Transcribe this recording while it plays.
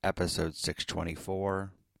episode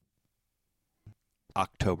 624,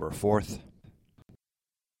 October 4th,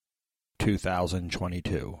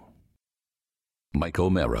 2022. Mike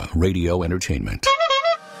O'Mara, Radio Entertainment.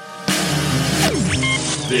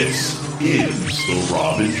 This is The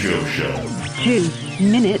Rob and Joe Show. 2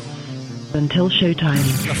 minutes until showtime.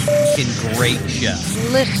 Fucking great show.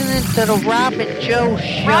 Listening to The Rob and Joe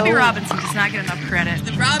Show. Robbie Robinson does not get enough credit.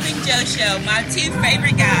 The Rob and Joe Show, my two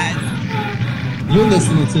favorite guys. You're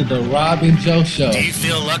listening to The Rob and Joe Show. Do you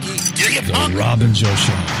feel lucky? Do you The Rob and Joe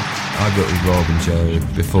Show. I've worked with Rob and Joe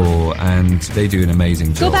before, and they do an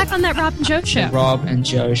amazing job. Go back on that Rob and Joe Show. Rob and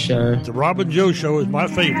Joe Show. The Rob and Joe Show is my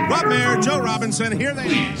favorite. Rob Mayor, Joe Robinson, here they are.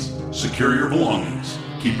 Please, secure your belongings.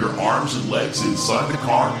 Keep your arms and legs inside the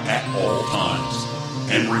car at all times.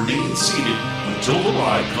 And remain seated until the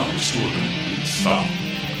ride comes to a complete stop.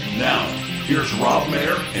 Now, here's Rob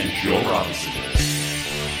Mayer and Joe Robinson.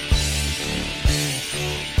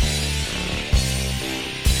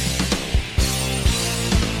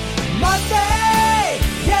 Monday,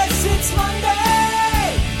 yes, it's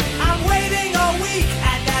Monday. I'm waiting all week,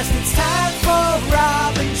 and as it's time for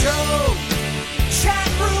Rob and Joe. Chat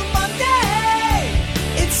room Monday,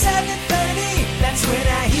 it's 7:30. That's when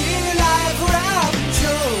I hear live Rob and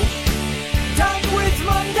Joe. Done with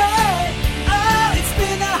Monday. Oh, it's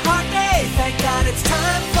been a hot day. Thank God it's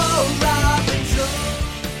time for Rob and Joe.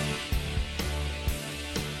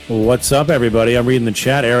 What's up, everybody? I'm reading the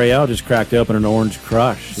chat. Ariel just cracked open an orange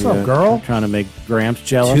crush. What's up, girl? Trying to make Gramps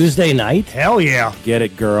jealous. Tuesday night? Hell yeah. Get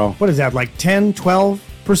it, girl. What is that, like 10,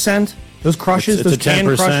 12%? Those crushes, It's those a can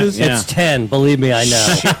 10%, crushes? yeah. It's 10, believe me, I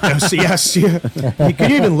know. Yes. Hey,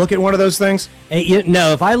 can you even look at one of those things? Hey,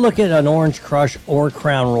 no, if I look at an Orange Crush or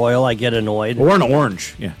Crown Royal, I get annoyed. Or an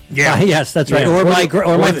orange. Yeah. Yes, that's right. Yeah.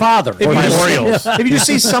 Or my father. If Or you my just- Orioles. If you just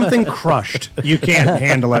see something crushed, you can't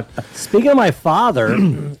handle it. Speaking of my father,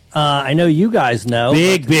 I know you guys know.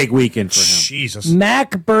 Big weekend for him. Jesus.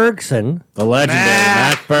 Mac Bergson. The legendary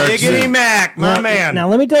Mac Bergson. Biggity Mac, my man. Now,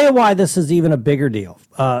 let me tell you why this is even a bigger deal.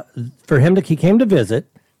 For him he came to visit.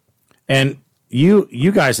 And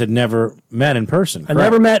you guys had never met in person, I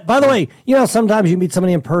never met. By the way, you know, sometimes you meet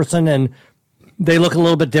somebody in person and they look a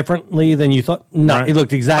little bit differently than you thought. No, Right. he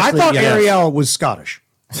looked exactly. I thought yes. Ariel was Scottish.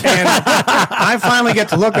 And I finally get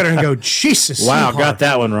to look at her and go, Jesus. Wow, sweetheart. got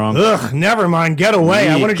that one wrong. Ugh, never mind. Get away.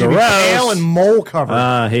 I wanted you to be Gross. pale and mole covered.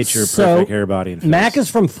 I hate your So, perfect hair body. And face. Mac is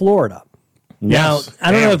from Florida. Now, Yes.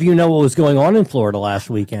 I don't know Damn. if you know what was going on in Florida last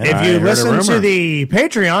weekend. If I you heard a listen to rumor. the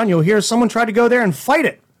Patreon, you'll hear someone try to go there and fight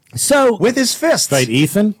it So with his fists. Fight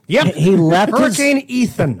Ethan? Yep. he left Hurricane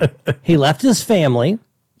Ethan. he left his family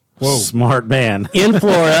Smart man. in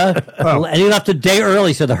Florida, and he left a day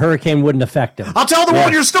early so the hurricane wouldn't affect him. I'll tell the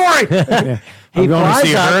woman your story. He I'm going to flies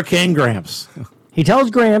see up. Hurricane Gramps. He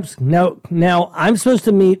tells Gramps, now I'm supposed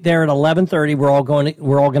to meet there at 11:30. We're all going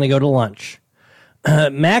to go to lunch.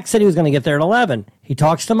 Max said he was going to get there at 11. He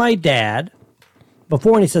talks to my dad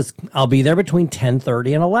before, and he says, I'll be there between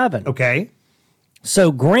 10:30 and 11. Okay.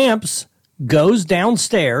 So Gramps goes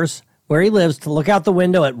downstairs where he lives to look out the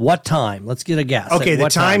window at what time? Let's get a guess. Okay, At the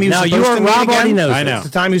what time you're now, supposed to meet Rob again? already knows I know. this. The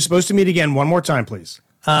time you're supposed to meet again. One more time, please.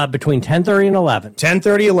 Between 10:30 and 11.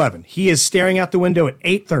 10:30, 11. He is staring out the window at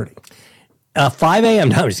 8:30. 5 a.m.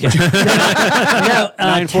 No, I'm just kidding.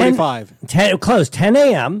 9:45. Close. 10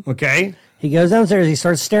 a.m. Okay. He goes downstairs. He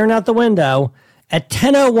starts staring out the window. At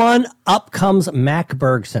 10:01, up comes Mac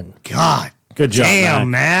Bergson. God. Good job,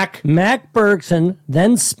 Damn, Mac. Mac Bergson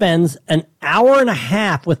then spends an hour and a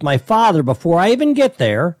half with my father before I even get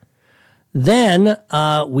there. Then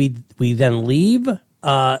we then leave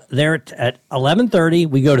there at 11:30.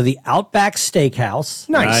 We go to the Outback Steakhouse.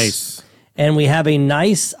 Nice. And we have a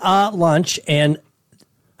nice lunch. And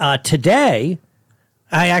today,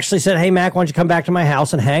 I actually said, hey, Mac, why don't you come back to my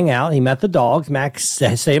house and hang out? He met the dogs. Mac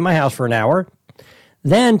stayed at my house for an hour.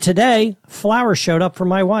 Then today, flowers showed up for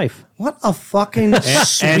my wife. What a fucking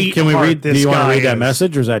sweet And can we heart read? Do this you want to guy read that is.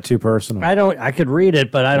 message, or is that too personal? I could read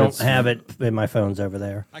it, but I don't have it in my phone's over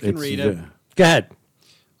there. I can read it. Go ahead.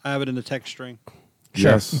 I have it in the text string.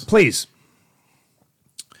 Sure. Yes, Please.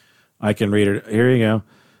 I can read it. Here you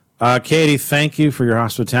go. Katie, thank you for your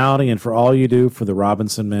hospitality and for all you do for the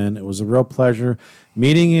Robinson men. It was a real pleasure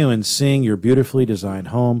meeting you and seeing your beautifully designed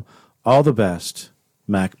home. All the best,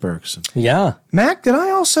 Mac Bergson. Yeah. Mac, did I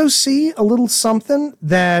also see a little something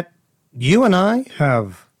that you and I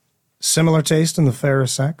have similar taste in the fair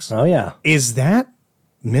sex? Oh, yeah. Is that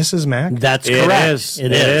Mrs. Mac? That's It correct. is.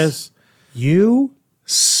 It is. You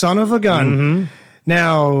son of a gun. Mm-hmm.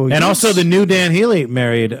 Now, And also the new Dan Healy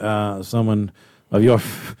married someone of your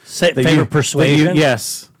Favorite persuasion?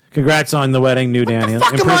 Yes. Congrats on the wedding, new Daniel.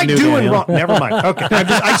 What the fuck am I doing wrong? Never mind. Okay.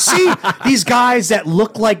 I see these guys that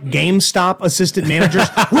look like GameStop assistant managers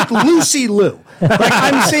with Lucy Liu. Like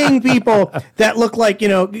I'm seeing people that look like,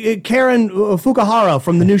 Karen Fukuhara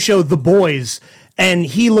from the new show The Boys, and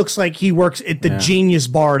he looks like he works at the Genius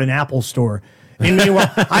Bar at an Apple store. And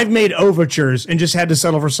meanwhile, I've made overtures and just had to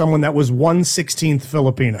settle for someone that was 1/16th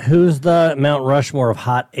Filipino. Who's the Mount Rushmore of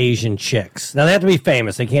hot Asian chicks? Now, they have to be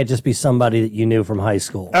famous. They can't just be somebody that you knew from high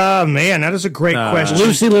school. Oh, man, that is a great question.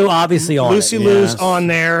 Lucy Liu, obviously on Lucy Liu's on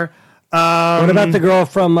there. What about the girl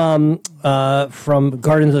from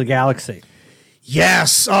Guardians of the Galaxy?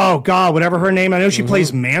 Yes. Oh, God, whatever her name. I know she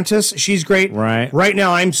plays Mantis. She's great. Right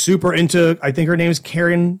now, I'm super into, I think her name is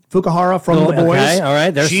Karen Fukuhara from The Boys. Okay, all right.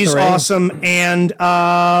 There's She's 3. awesome. And,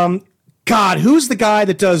 God, who's the guy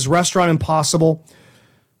that does Restaurant Impossible?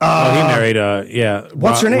 He married,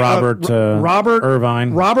 what's her name? Robert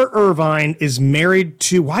Irvine. Robert Irvine is married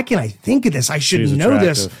to, why can't I think of this? I should know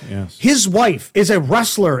this. Yes. His wife is a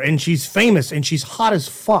wrestler, and she's famous, and she's hot as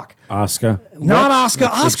fuck. Oscar. Not Oscar.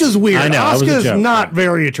 Oscar's weird. I know. Oscar's not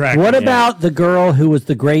very attractive. What about the girl who was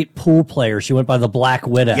the great pool player? She went by the Black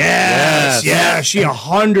Widow. Yes. Yeah, she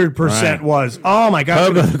 100% was. Oh, my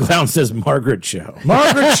God. Pogo the Clown says Margaret Show.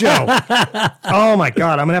 Margaret Show. Oh, my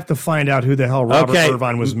God. I'm going to have to find out who the hell Robert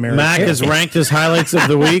Irvine was married Mac to. has ranked his highlights of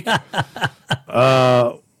the week.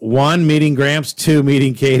 1, meeting Gramps. 2,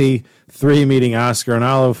 meeting Katie. 3, meeting Oscar and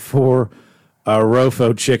Olive. 4,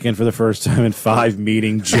 Rofo chicken for the first time, and 5,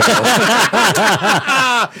 meeting Joe.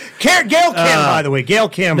 Gail Kim, by the way. Gail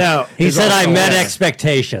Kim. No, he said I met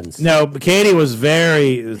expectations. No, but Katie was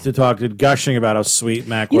very gushing about how sweet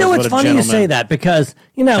Mac was. You know, what it's a funny gentleman. you say that because,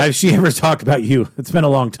 Has she ever talked about you? It's been a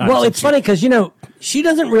long time. Well, it's funny because, she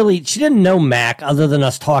didn't know Mac other than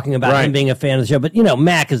us talking about him being a fan of the show. But,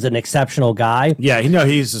 Mac is an exceptional guy. Yeah,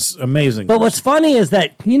 he's amazing. But what's funny is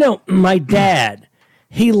that, my dad,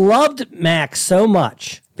 he loved Mac so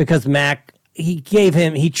much because Mac, he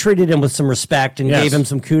treated him with some respect and gave him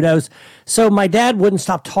some kudos. So my dad wouldn't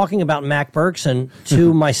stop talking about Mac Bergson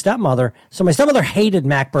to my stepmother. So my stepmother hated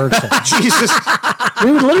Mac Bergson. Jesus.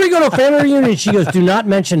 We would literally go to a family reunion and she goes, do not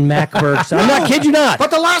mention Mac Bergson. I'm not kidding you not.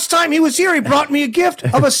 But the last time he was here, he brought me a gift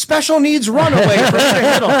of a special needs runaway for me to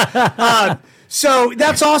handle. So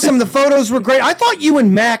that's awesome. The photos were great. I thought you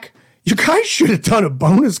and Mac, you guys should have done a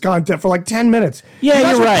bonus content for like 10 minutes. Yeah, you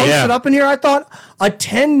guys you're right. Post it up in here. I thought a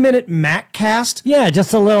 10-minute Mac cast. Yeah,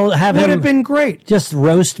 just a little would have been great. Just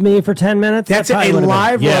roast me for 10 minutes. That's a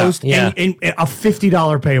live roast and a $50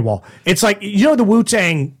 paywall. It's like, the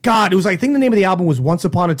Wu-Tang, God, it was, I think the name of the album was Once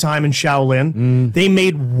Upon a Time in Shaolin. They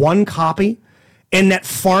made one copy, and that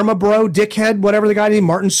Pharma Bro, dickhead, whatever the guy named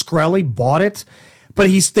Martin Shkreli, bought it. But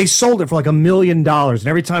they sold it for like $1 million, and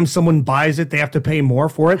every time someone buys it, they have to pay more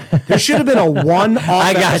for it. There should have been a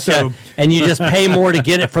one-off episode. And you just pay more to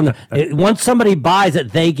get it from once somebody buys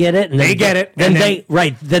it, they get it. And they get it. Then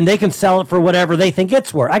then they can sell it for whatever they think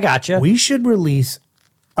it's worth. I gotcha. We should release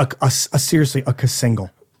seriously a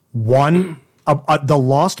single. One, the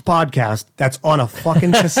Lost Podcast that's on a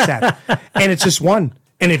fucking cassette. And it's just one.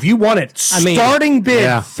 And if you want it, starting bid,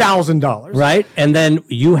 $1,000. Right? And then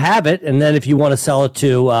you have it. And then if you want to sell it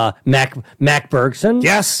to Mac Bergson.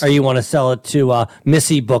 Yes. Or you want to sell it to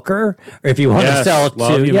Missy Booker. Or if you want to sell it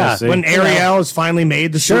to... Missy. When Ariel is finally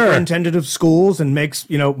made the superintendent of schools and makes,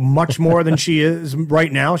 much more than she is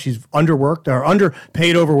right now. She's underworked or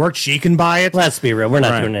underpaid, overworked. She can buy it. Let's be real. We're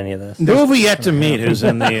not doing any of this. Who have we yet to meet who's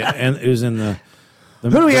in the... Who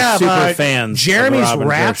do we have? Super fans. Jeremy's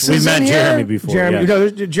Rats. We met Jeremy before.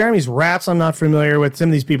 Jeremy's Rats. I'm not familiar with. Some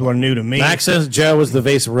of these people are new to me. Max says Joe was the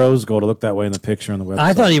vase rose gold. It looked that way in the picture on the website.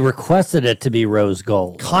 I thought he requested it to be rose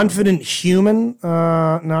gold. Confident Human.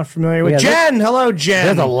 Not familiar with. Jen. Hello, Jen.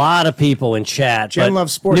 There's a lot of people in chat. Jen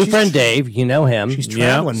loves sports. New friend Dave. You know him. She's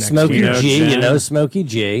traveling next Smokey week. G. Smokey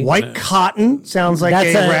G. White Cotton sounds like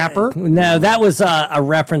a rapper. No, that was a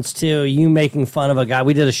reference to you making fun of a guy.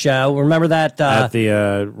 We did a show. Remember that? At the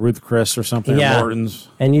Ruth Chris or something. Yeah. Morton's.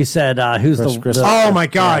 And you said, who's Chris. Oh, my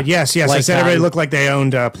God. Yes. I said everybody looked like they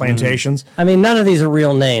owned plantations. I mean, none of these are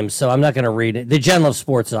real names, so I'm not going to read it. The Jen Loves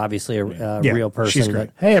Sports is obviously a real person. She's great.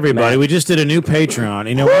 Hey, everybody. We just did a new Patreon.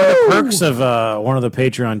 One of the perks of one of the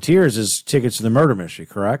Patreon tiers is tickets to the murder mystery,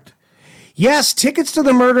 correct? Yes, tickets to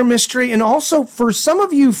the murder mystery. And also, for some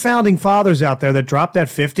of you founding fathers out there that dropped that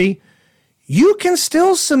 50, you can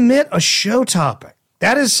still submit a show topic.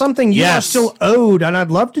 That is something you are still owed, and I'd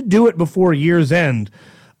love to do it before year's end.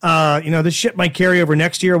 This shit might carry over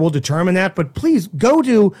next year. We'll determine that. But please go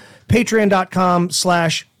to patreon.com/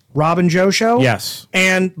 Rob and Joe Show. Yes.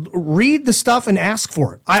 And read the stuff and ask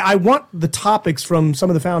for it. I want the topics from some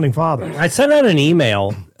of the founding fathers. I sent out an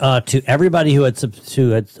email to everybody who had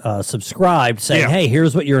subscribed saying, hey,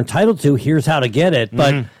 here's what you're entitled to. Here's how to get it.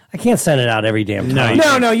 But I can't send it out every damn time.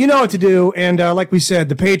 No, you know what to do. And like we said,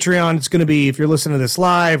 the Patreon, it's going to be, if you're listening to this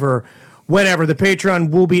live or whenever, the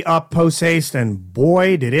Patreon will be up post haste. And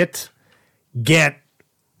boy, did it get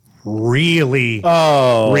really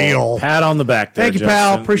real. Pat on the back there, Thank you, Justin.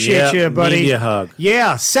 pal. Appreciate you, buddy. Need you a hug.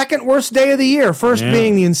 Yeah, second worst day of the year. First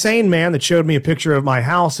being the insane man that showed me a picture of my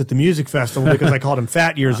house at the music festival because I called him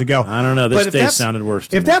fat years ago. I don't know. This day sounded worse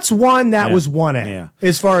to If me. that's one, that was 1A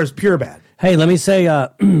as far as pure bad. Hey, let me say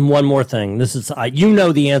one more thing. This is you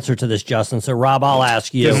know the answer to this, Justin. So, Rob, I'll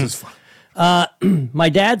ask you. This is fun. My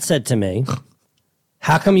dad said to me,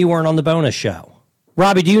 how come you weren't on the bonus show?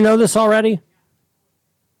 Robbie, do you know this already?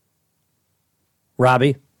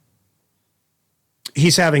 Robbie?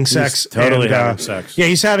 He's having sex. He's totally and, having sex. Yeah,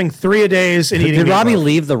 he's having 3 a days and eating. Did Robbie meatloaf.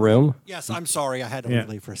 leave the room? Yes, I'm sorry. I had to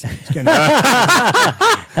leave for a second.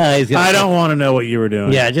 I don't want to know what you were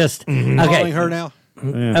doing. Yeah, just okay. Calling her now?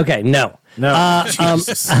 Yeah. Okay, no.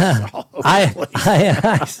 Jesus.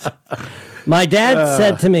 My dad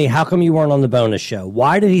said to me, how come you weren't on the bonus show?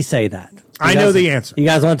 Why did he say that? I know the answer. You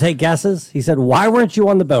guys want to take guesses? He said, why weren't you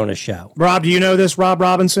on the bonus show? Rob, do you know this? Rob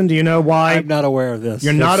Robinson, do you know why? I'm not aware of this.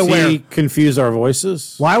 You're not aware. He confused our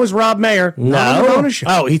voices. Why was Rob Mayer not on the bonus show?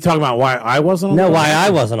 Oh, he talking about why I wasn't on No, the why bonus I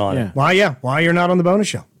show? wasn't on it. Why you're not on the bonus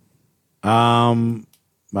show? I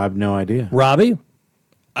have no idea. Robbie?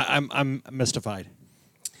 I'm mystified.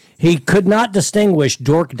 He could not distinguish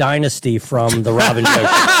Dork Dynasty from the Robin Joe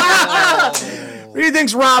Show. He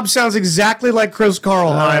thinks Rob sounds exactly like Chris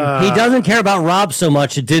Carlheim. He doesn't care about Rob so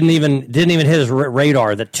much it didn't even hit his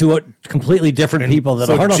radar that two completely different people that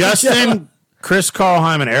So aren't on the show. Justin, Chris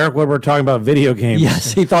Carlheim, and Eric Wood were talking about video games.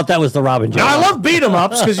 Yes, he thought that was the Robin Joe. Now, I love beat 'em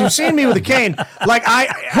ups because you've seen me with a cane. Like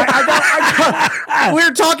we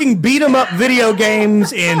were talking beat 'em up video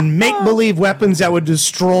games and make believe weapons that would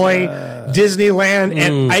destroy Disneyland,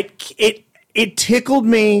 and it tickled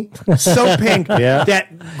me so pink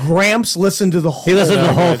that Gramps listened to the whole. He listened to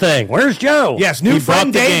the whole thing. Where's Joe? Yes, new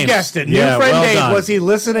friend Dave guessed it. New friend Dave, was he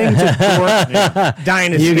listening to Dork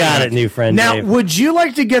Dynasty? You got it, new friend Now, Dave. would you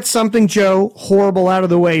like to get something, Joe, horrible out of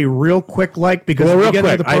the way real quick, because Well, we real get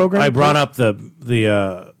into quick, the program? I brought up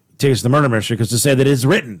the Tickets to the Murder Mystery because to say that it's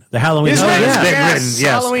written. The Halloween It's has written, been yes. written.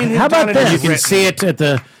 Yes. Halloween How about Whodunit is this? You can written. see it at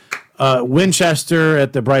the Winchester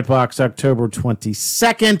at the Bright Box October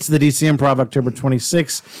 22nd, the DC Improv October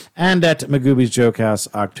 26th, and at Magooby's Joke House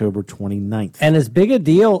October 29th. And as big a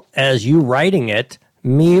deal as you writing it,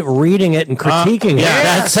 me reading it and critiquing it.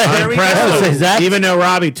 yes, there we go. Is that Even though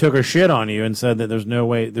Robbie took a shit on you and said that there's no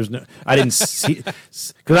way, I didn't see,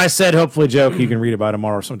 because I said hopefully Joke you can read it by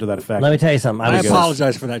tomorrow or something to that effect. Let me tell you something. I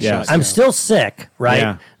apologize for that shot. I'm still sick, right?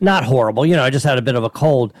 Yeah. Not horrible. I just had a bit of a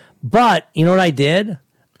cold. But you know what I did?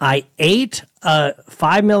 I ate a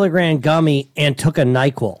 5 milligram gummy and took a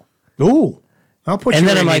NyQuil. Ooh. I'll put And you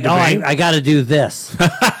then in I'm like, the I got to do this.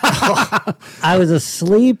 I was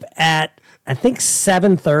asleep at, I think,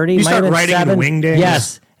 7:30. You start writing the wingdings?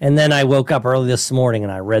 Yes. And then I woke up early this morning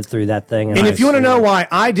and I read through that thing. And if you want to know why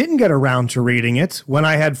I didn't get around to reading it when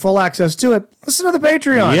I had full access to it, listen to the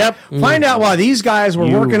Patreon. Yep. Find out why these guys were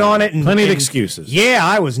working on it. And, Plenty of and- excuses. Yeah,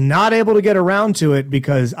 I was not able to get around to it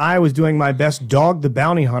because I was doing my best Dog the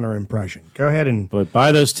Bounty Hunter impression. Go ahead and... But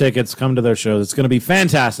buy those tickets, come to their shows. It's going to be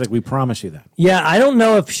fantastic. We promise you that. Yeah, I don't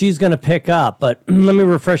know if she's going to pick up, but let me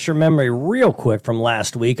refresh your memory real quick from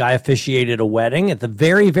last week. I officiated a wedding at the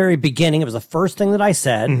very, very beginning. It was the first thing that I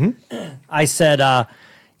said. I said,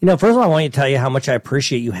 first of all, I want you to tell you how much I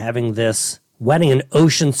appreciate you having this wedding in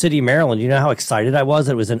Ocean City, Maryland. You know how excited I was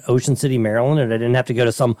that it was in Ocean City, Maryland, and I didn't have to go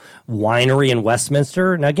to some winery in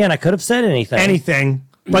Westminster. Now, again, I could have said anything.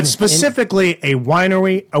 But specifically a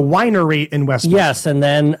winery in Westminster. Yes, and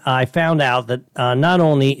then I found out that not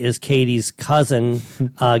only is Katie's cousin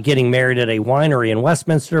getting married at a winery in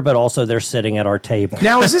Westminster, but also they're sitting at our table.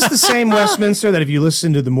 Now, is this the same Westminster that if you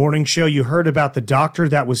listened to the morning show, you heard about the doctor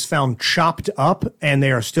that was found chopped up and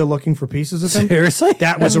they are still looking for pieces of him? Seriously?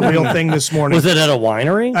 That was a real thing this morning. Was it at a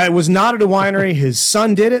winery? It was not at a winery. His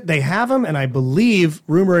son did it. They have him, and I believe,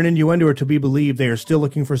 rumor and innuendo are to be believed, they are still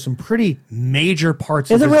looking for some pretty major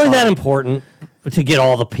parts Is of it his really that body. important to get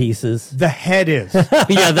all the pieces? The head is.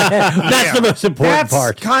 Yeah, that's the most important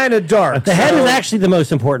part. That's kind of dark. The head is actually the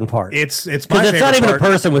most important part. It's my Because favorite it's not even part. a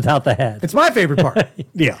person without the head. It's my favorite part.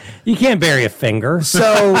 Yeah. You can't bury a finger.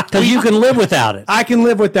 So Because you can live without it. I can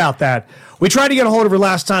live without that. We tried to get a hold of her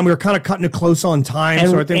last time. We were kind of cutting it close on time,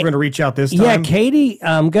 so I think we're going to reach out this time. Yeah, Katie, go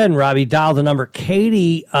ahead and Robbie, dial the number.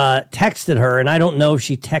 Katie texted her, and I don't know if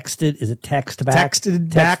she texted. Is it text back?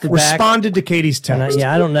 Texted back. Responded to Katie's text.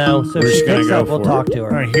 I don't know. So if she picks up, we'll talk to her. All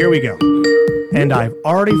right, here we go. And I've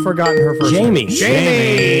already forgotten her first Jamie. name.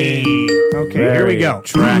 Jamie. Okay, here we go.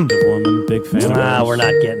 Attractive woman. Big fan of hers. We're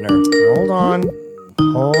not getting her. Hold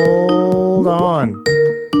on.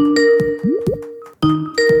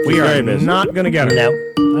 We are not going to get her. No.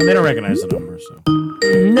 And they don't recognize the number. So.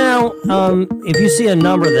 No. If you see a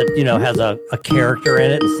number that, has a character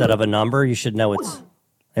in it instead of a number, you should know it's...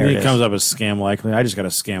 There it comes up as scam likely. I just got a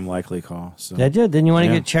scam likely call. So. Did you? Didn't you want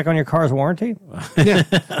to check on your car's warranty? Yeah.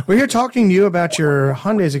 We're here talking to you about your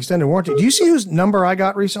Hyundai's extended warranty. Do you see whose number I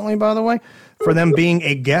got recently, by the way? For them being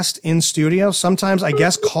a guest in studio. Sometimes, I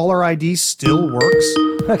guess, caller ID still works.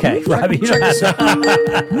 Okay, Robbie. Check this out.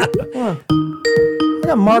 I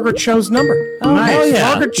got Margaret Cho's number. Oh, nice. Yeah.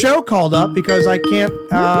 Margaret Cho called up because I can't...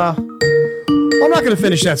 I'm not going to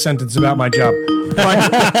finish that sentence about my job.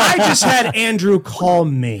 But I just had Andrew call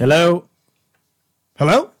me. Hello?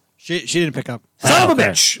 She didn't pick up. Son of a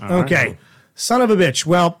bitch. Okay. Right. Son of a bitch.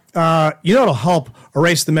 Well, it'll help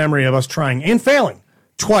erase the memory of us trying and failing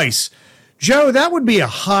twice. Joe, that would be a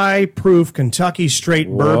high-proof Kentucky straight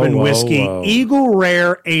bourbon whiskey, Eagle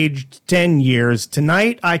Rare, aged 10 years.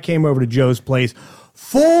 Tonight, I came over to Joe's place,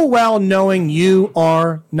 full well knowing you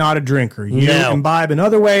are not a drinker. You imbibe in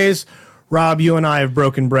other ways. Rob, you and I have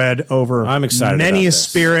broken bread over many a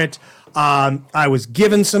spirit. I was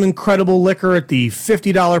given some incredible liquor at the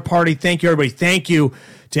 $50 party. Thank you, everybody. Thank you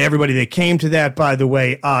to everybody that came to that, by the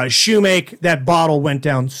way. Shoemake, that bottle went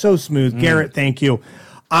down so smooth. Garrett, thank you.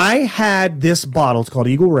 I had this bottle. It's called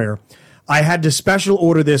Eagle Rare. I had to special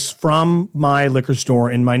order this from my liquor store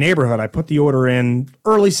in my neighborhood. I put the order in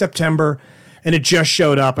early September, and it just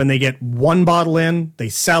showed up, and they get one bottle in, they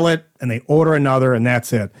sell it, and they order another, and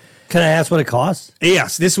that's it. Can I ask what it costs?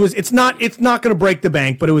 Yes, it's not going to break the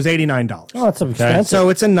bank, but it was $89. Oh, that's expensive. So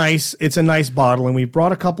it's a nice bottle, and we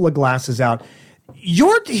brought a couple of glasses out.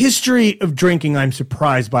 Your history of drinking, I'm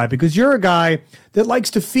surprised by, because you're a guy that likes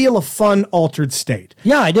to feel a fun, altered state.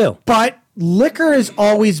 Yeah, I do. But liquor has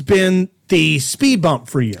always been the speed bump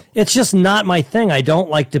for you. It's just not my thing. I don't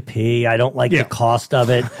like to pee. I don't like the cost of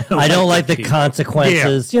it. I don't like the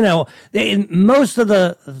consequences. Yeah. Most of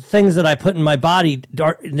the things that I put in my body,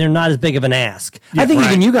 they're not as big of an ask. Yeah, I think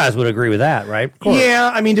even you guys would agree with that, right?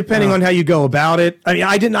 Yeah, I mean, depending on how you go about it. I mean,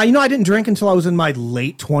 I didn't drink until I was in my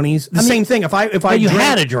late 20s. Same thing. If I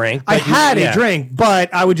had a drink. I had a drink,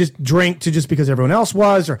 but I would just drink just because everyone else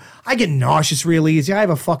was, or I get nauseous real easy. I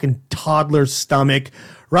have a fucking toddler stomach.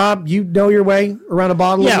 Rob, you know your way around a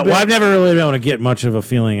bottle? Yeah, well, I've never really been able to get much of a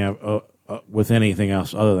feeling with anything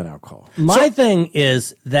else other than alcohol. My thing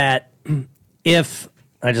is that if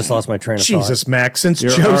I just lost my train of thought. Jesus, Max, since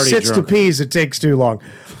Joe sits to peas, it takes too long.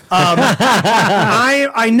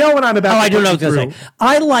 I know what I'm about. I do know what I was going to say.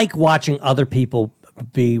 I like watching other people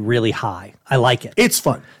be really high. I like it. It's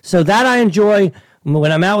fun. So that I enjoy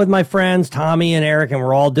when I'm out with my friends, Tommy and Eric, and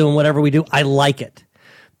we're all doing whatever we do. I like it.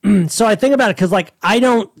 So I think about it because,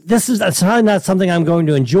 that's probably not something I'm going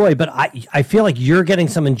to enjoy, but I feel like you're getting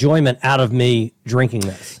some enjoyment out of me drinking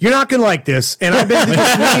this. You're not going to like this, and I've been to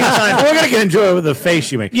this many times. We're going to get enjoyment with the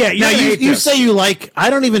face you make. Yeah, you say you like, I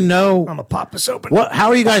don't even know. I'm going to pop this open. How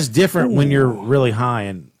are you guys different when you're really high?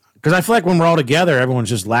 And because I feel like when we're all together, everyone's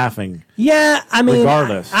just laughing. Yeah, I mean,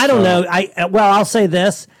 regardless. I don't know. I'll say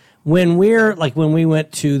this. When we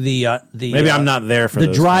went to the maybe I'm not there for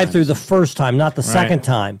the drive-through the first time, not the second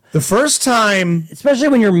time. The first time, especially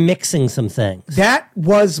when you're mixing some things. That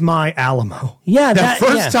was my Alamo. Yeah, that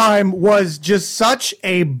first time was just such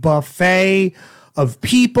a buffet of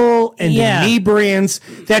people and inebriants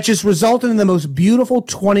that just resulted in the most beautiful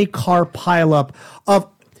 20-car pileup of.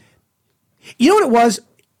 You know what it was?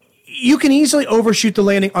 You can easily overshoot the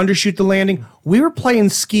landing, undershoot the landing. We were playing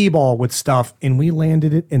skee ball with stuff, and we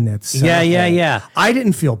landed it in that center. Yeah. I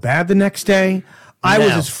didn't feel bad the next day. I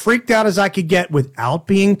was as freaked out as I could get without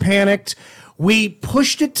being panicked. We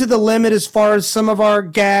pushed it to the limit as far as some of our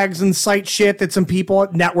gags and sight shit that some people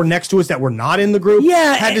that were next to us that were not in the group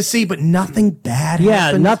had to see, but nothing bad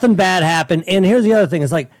happened. Yeah, nothing bad happened. And here's the other thing.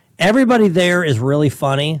 It's like everybody there is really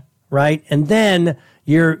funny, right? And then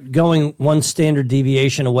you're going one standard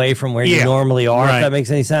deviation away from where you normally are, if that makes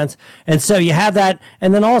any sense. And so you have that.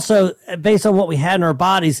 And then also, based on what we had in our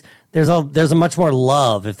bodies, there's a much more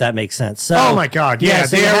love, if that makes sense. So, oh my God, yeah,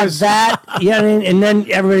 so you have that, yeah, and then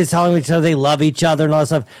everybody's telling each other they love each other and all that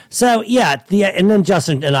stuff. So and then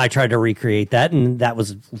Justin and I tried to recreate that, and that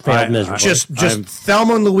was failed miserably. Just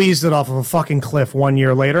Thelma and Louise it off of a fucking cliff 1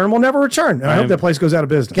 year later, and we'll never return. I hope that place goes out of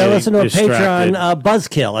business. Go listen to a Patreon,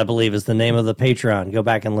 Buzzkill, I believe is the name of the Patreon. Go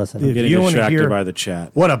back and listen. I'm getting distracted by the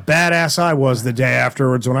chat. What a badass I was the day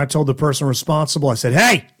afterwards when I told the person responsible, I said,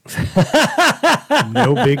 hey,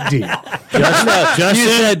 no big deal. You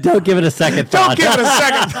said, don't give it a second thought. Don't give it a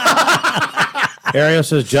second thought. Ariel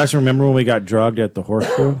says, Justin, remember when we got drugged at the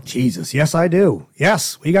Horseshoe? Jesus, yes, I do.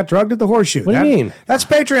 Yes, we got drugged at the Horseshoe. What do you mean? That's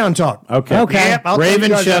Patreon talk. Okay. Yep, Raven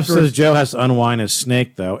Chef says Joe has to unwind his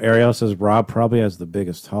snake, though. Ariel says Rob probably has the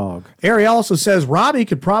biggest hog. Ariel also says Robbie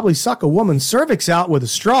could probably suck a woman's cervix out with a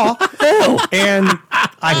straw. And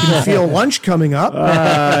I can feel lunch coming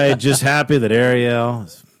up. Just happy that Ariel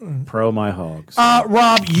is pro my hogs.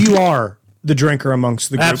 Rob, you are the drinker amongst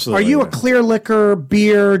the group. Absolutely. Are you a clear liquor,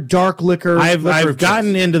 beer, dark liquor? I've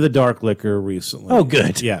gotten into the dark liquor recently. Oh,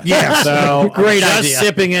 good. Yeah. Yes. So Great just idea.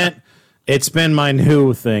 sipping it. It's been my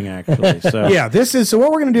new thing, actually. So yeah, so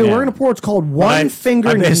what we're going to do, we're going to pour what's called one finger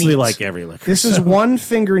I basically neat. like every liquor. This is one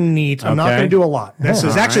finger neat. I'm not Okay. going to do a lot. This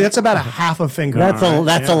is actually, that's about a half a finger. That's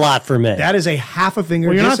a lot for me. That is a half a finger.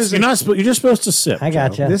 Well, you're This not, is you're just supposed to sip. I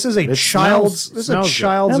got Joe. you. This is a It child's. smells- This is a smells good.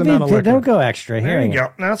 child's amount of liquor. Don't go extra. There Here you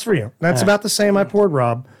go. That's for you. That's about the same I poured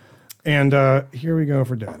Rob. And here we go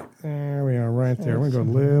for Daddy. There we are, right there. We're going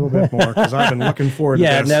to go a little bit more because I've been looking forward to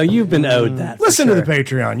Yeah, this. no, you've been owed that. for Listen sure. to the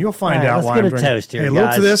Patreon. You'll find All right, out let's why get I'm a drinking. toast here, Hey, look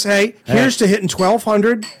guys. to this. Hey, here's to hitting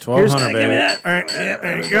 1,200. 1,200, baby. All right,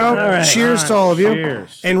 there you go. All right. Cheers to all of you.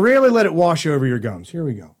 Cheers. And really let it wash over your gums. Here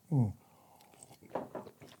we go.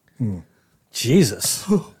 Jesus.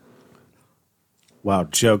 Wow,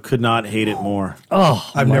 Joe could not hate it more.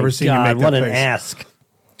 Oh, I've my never seen you God, make that what an face. ask.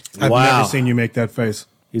 I've Wow. never seen you make that face.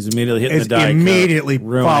 He's immediately hitting It the Diet Coke, immediately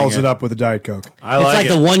ruining follows it up with a Diet Coke. I It's like like it.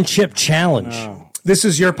 the one chip challenge. This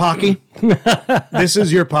is your Pocky. This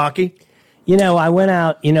is your Pocky. You know, I went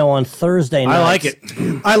out, on Thursday night. I like it.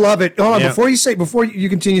 I love it. Hold on, Yeah. before you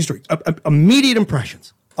continue your story, immediate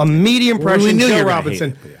impressions. Immediate impressions. we knew Joe you were gonna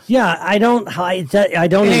Robinson. hate it, Yeah, I don't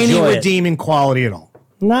Any enjoy it. redeeming quality at all.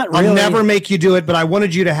 Not really. I'll never make you do it, but I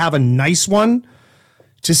wanted you to have a nice one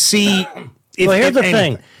to see if. Well, here's if the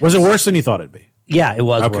anything. thing. Was it worse than you thought it'd be? Yeah, it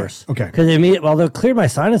was Okay, worse. okay. Because they cleared my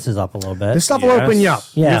sinuses up a little bit. This stuff will open you up.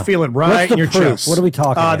 Yeah. You'll feel it right What's the in your proof? chest. What are we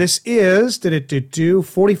talking about? This is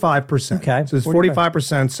 45%. Okay, So it's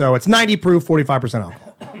 45%. So it's 90 proof, 45%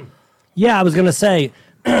 alcohol. Yeah, I was going to say,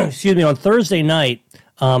 excuse me, on Thursday night,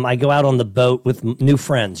 I go out on the boat with new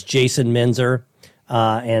friends, Jason Minzer,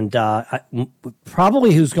 and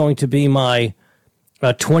probably who's going to be my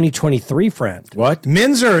 2023 friend. What?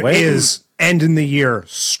 Minzer Wait. is ending the year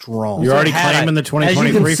strong. You're already Hat. claiming the As you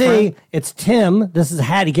 2023 can see, friend? it's Tim. This is a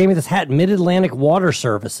hat. He gave me this hat, Mid-Atlantic Water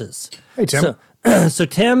Services. Hey, Tim. So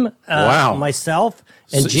Tim, Wow. myself,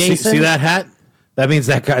 and See Jason. that hat? That means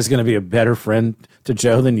that guy's going to be a better friend to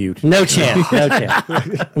Joe than you. No chance. No chance.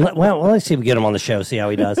 Well, let's see if we get him on the show, see how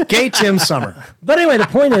he does. Gay Tim Summer. But anyway, the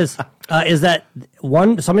point is that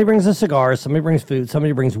somebody brings a cigar, somebody brings food,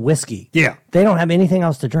 somebody brings whiskey. Yeah. They don't have anything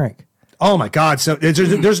else to drink. Oh my God! So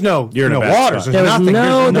there's no You're in a no bad waters. spot. There's nothing.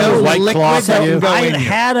 There's no White liquid Claw that for you? can go I in you.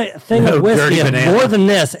 had a thing No of whiskey dirty and banana. more than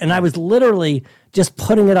this, and I was literally just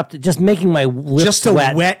putting it up to just making my lips Just to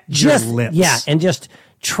wet. wet your lips. Yeah, and just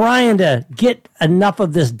trying to get enough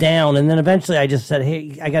of this down, and then eventually I just said,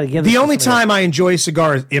 "Hey, I got to give." The this only to somebody time I enjoy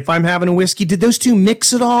cigars if I'm having a whiskey. Did those two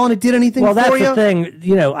mix at all, and it did anything else." Well, for that's you?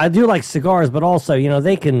 the thing. I do like cigars, but also,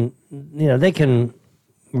 they can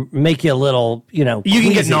make you a little, You can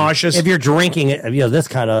get queasy nauseous. if you're drinking it. This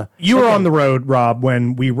kind of. You were on the road, Rob,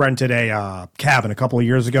 when we rented a cabin a couple of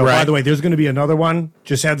years ago. By Right. the way, there's going to be another one.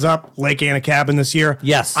 Just heads up, Lake Anna cabin this year.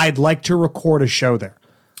 Yes. I'd like to record a show there.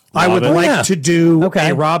 I Love would it. like Yeah. to do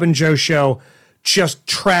Okay. a Rob and Joe show, just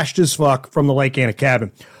trashed as fuck from the Lake Anna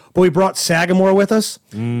cabin. But we brought Sagamore with us,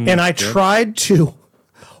 and I tried to.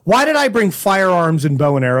 Why did I bring firearms and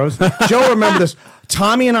bow and arrows? Joe, remember this.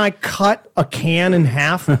 Tommy and I cut a can in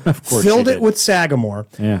half, filled you it did. with Sagamore,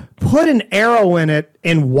 Yeah. put an arrow in it,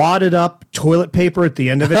 and wadded up toilet paper at the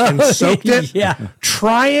end of it and soaked it. Yeah.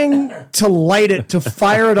 Trying to light it to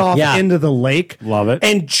fire it off Yeah. into the lake. Love it.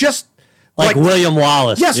 And just Like William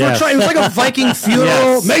Wallace. Yes, we're trying. It was like a Viking funeral.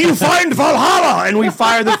 Yes. May you find Valhalla, and we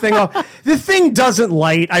fire the thing off. The thing doesn't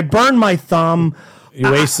light. I burned my thumb, You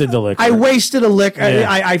wasted the liquor. I wasted a lick. Yeah.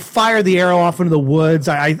 I fired the arrow off into the woods.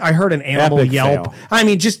 I heard an animal Epic yelp. fail. I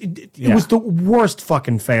mean, it was the worst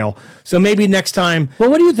fucking fail. So maybe next time. Well,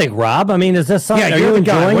 what do you think, Rob? I mean, is this something? Yeah, are you're you the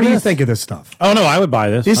guy. enjoying What do you this? think of this stuff? Oh no, I would buy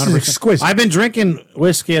this. This is 100%. exquisite. I've been drinking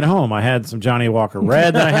whiskey at home. I had some Johnny Walker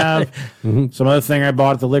Red that I have. Some other thing I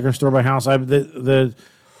bought at the liquor store by house. The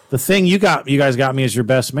thing you guys got me is your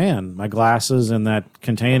best man. My glasses and that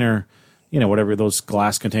container. You know, whatever those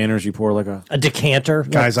glass containers you pour like a decanter.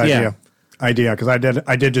 Guys, idea, because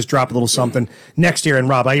I did just drop a little something next year. And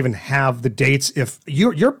Rob, I even have the dates. If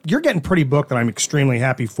you're getting pretty booked, and I'm extremely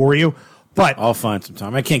happy for you. But I'll find some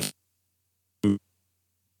time. I can't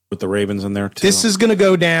with the Ravens in there too. This is going to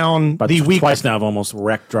go down But the week. twice now. I've almost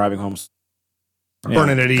wrecked driving home.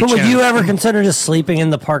 Burning at each Would end. you ever consider just sleeping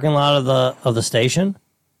in the parking lot of the station?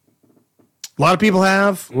 A lot of people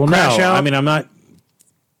have. Well, crash no. out. I mean, I'm not.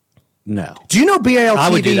 No. Do you know I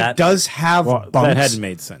would do BALTV that. does have bunks? That hadn't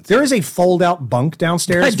made sense. There is a fold-out bunk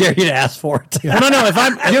downstairs. I dare you to ask for it. Well, no. If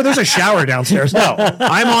I'm there's a shower downstairs. no,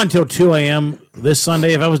 I'm on till 2 a.m. this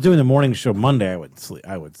Sunday. If I was doing the morning show Monday, I would sleep.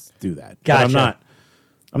 I would do that. But Gotcha.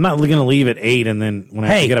 I'm not going to leave at 8 and then when I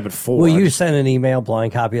have to get up at 4. Will you send an email,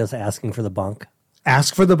 blind copy us, asking for the bunk?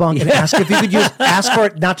 Ask for the bunk and ask if you could ask for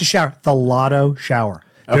it not to shower. The Lotto shower.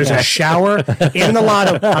 There's a shower in the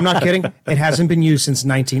Lotto. I'm not kidding. It hasn't been used since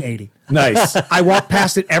 1980. Nice. I walk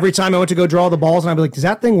past it every time I went to go draw the balls, and I'd be like, does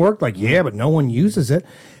that thing work? Like, yeah, but no one uses it.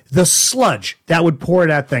 The sludge that would pour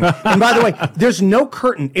that thing. And by the way, there's no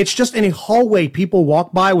curtain. It's just in a hallway people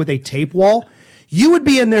walk by with a tape wall. You would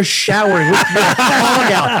be in there showering with your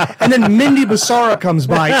hog out. And then Mindy Basara comes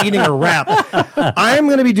by eating a wrap. I am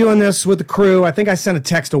going to be doing this with the crew. I think I sent a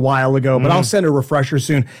text a while ago, but I'll send a refresher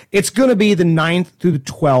soon. It's going to be the 9th through the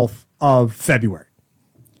 12th of February.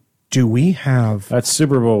 Do we have... That's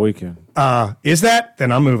Super Bowl weekend. Is that? Then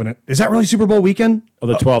I'm moving it. Is that really Super Bowl weekend? Oh,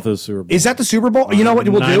 the 12th is Super Bowl. Is that the Super Bowl? You know what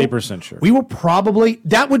we'll do? 90% sure. We will probably...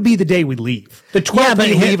 That would be the day we leave. The 12th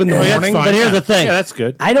we leave in the morning. But here's the thing. Yeah, that's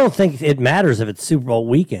good. I don't think it matters if it's Super Bowl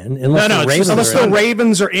weekend unless the Ravens unless are the in.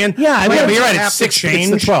 Ravens are in. Yeah, I mean, you're right. have It's to 6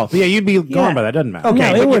 change. It's the 12th. Yeah, you'd be gone by that. Doesn't matter. Okay,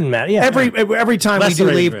 No, but it wouldn't matter. Yeah. Every time Unless we do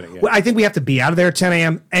the leave, Ravens are in it, yeah. I think we have to be out of there at 10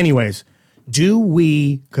 a.m. Anyways, do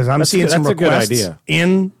we? Because I'm seeing some that's a good requests idea.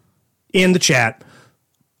 in the chat.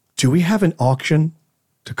 Do we have an auction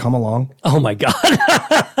to come along? Oh my God!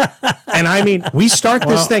 And I mean, we start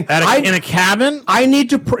this thing in a cabin. I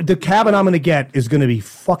need to. The cabin I'm going to get is going to be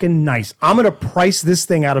fucking nice. I'm going to price this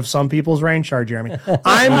thing out of some people's range. Sorry, Jeremy.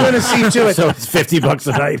 I'm going to see to it. So it's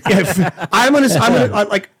 $50 a night. I'm going to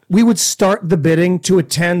like. We would start the bidding to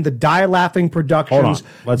attend the Die Laughing Productions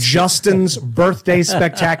Justin's birthday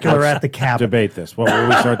spectacular at the cabin. Debate this. What will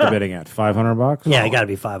we start the bidding at? $500? Yeah, it got to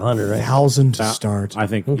be 500, right? 1,000 to start. I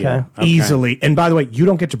think Okay. Easily. And by the way, you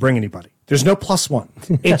don't get to bring anybody. There's no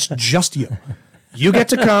 +1. It's just you. You get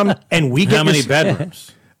to come, and we get How many this-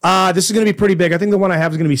 bedrooms? This is going to be pretty big. I think the one I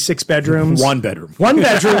have is going to be 6 bedrooms. One bedroom. One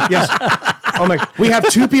bedroom, yes. Oh my! We have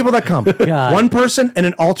 2 people that come. God. One person and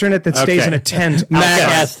an alternate that stays Okay. in a tent.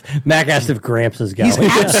 Mac asked if Gramps is going. He's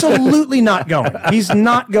absolutely not going. He's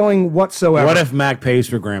not going whatsoever. What if Mac pays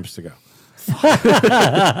for Gramps to go?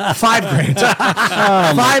 $5 grand?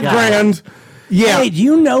 Oh, $5 grand. Yeah. Hey, do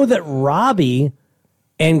you know that Robby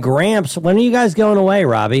and Gramps? When are you guys going away,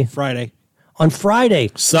 Robby? Friday. On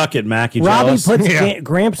Friday, Suck it, Mac. You Robbie jealous? puts Yeah.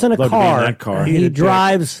 Gramps in a Love to be in car. that car. He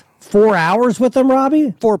drives 4 hours with them,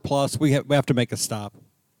 Robbie? 4+. We have to make a stop.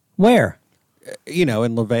 Where? In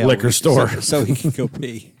LaVale. Liquor store. So he can go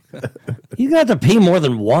pee. He's going to have to pee more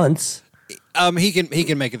than once. He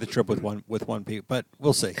can make it the trip with one pee, but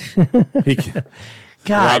we'll see. He can.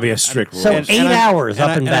 God. Robbie has strict rules. So 8 hours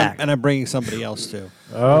up and back. And I'm bringing somebody else too.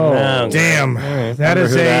 Oh, Damn. That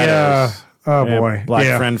is who a. that is. Oh Yeah, boy. Black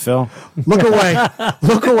Yeah. friend Phil. Look away.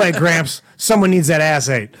 Look away, Gramps. Someone needs that ass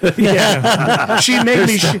ate. Yeah. She made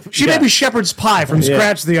me shepherd's pie from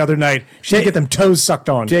scratch the other night. She had to get them toes sucked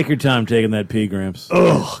on. Take your time taking that pee, Gramps.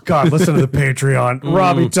 Oh, God, listen to the Patreon.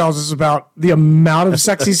 Robbie tells us about the amount of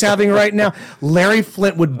sex he's having right now. Larry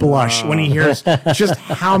Flint would blush when he hears just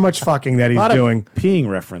how much fucking that he's doing. Peeing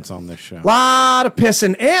reference on this show. Lot of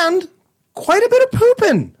pissing and quite a bit of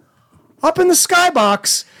pooping up in the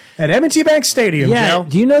skybox at M&T Bank Stadium, Yeah. Joe.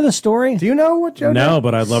 Do you know the story? Do you know what Joe No, did?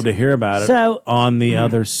 but I'd love to hear about it. So- on the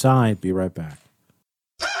other side, be right back.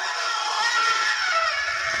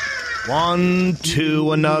 1,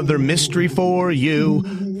 2, another mystery for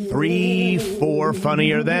you. 3, 4,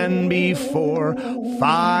 funnier than before.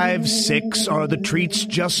 5, 6, are the treats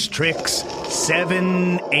just tricks?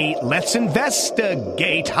 7, 8, let's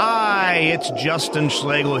investigate. Hi, it's Justin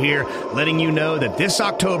Schlegel here, letting you know that this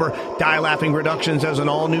October, Die Laughing Productions has an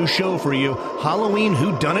all-new show for you, Halloween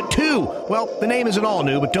Whodunit 2. Well, the name isn't all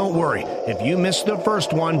new, but don't worry. If you missed the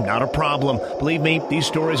first one, not a problem. Believe me, these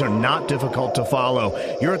stories are not difficult to follow.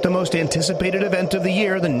 You're at the most anticipated event of the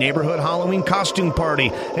year, the Neighborhood Halloween Costume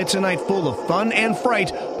Party. It's a night full of fun and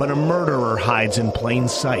fright, but a murderer hides in plain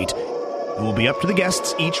sight. It will be up to the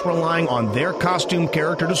guests, each relying on their costume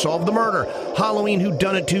character to solve the murder. Halloween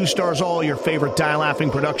Whodunit 2 stars all your favorite Die Laughing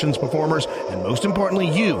Productions performers, and most importantly,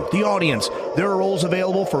 you, the audience. There are roles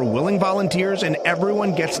available for willing volunteers, and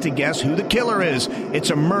everyone gets to guess who the killer is. It's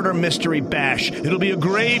a murder mystery bash. It'll be a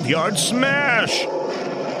graveyard smash.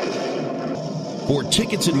 For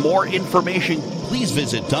tickets and more information, please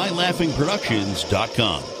visit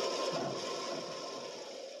DieLaughingProductions.com.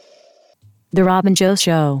 The Rob and Joe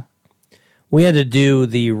Show. We had to do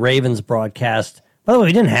the Ravens broadcast. By the way,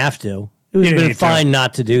 we didn't have to. It would have been fine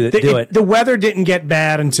not to do it. The weather didn't get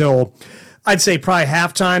bad until, I'd say, probably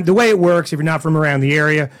halftime. The way it works, if you're not from around the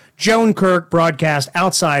area, Joan Kirk broadcast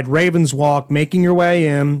outside Ravens Walk, making your way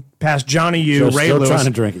in, past Johnny U, Joe's Ray still Lewis. trying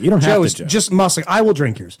to drink it. You don't have to, Joe's Joe. just muscling. I will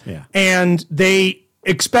drink yours. Yeah. And they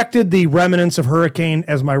expected the remnants of hurricane,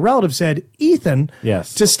 as my relative said, Ethan,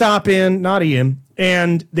 Yes. to stop in, not Ian.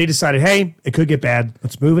 And they decided, hey, it could get bad.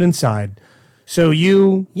 Let's move it inside. So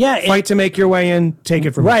you fight to make your way in, take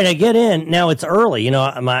it from Right, I get in. Now it's early. You know,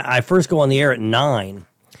 I first go on the air at 9,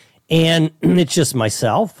 and it's just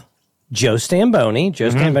myself, Joe Stamboni. Joe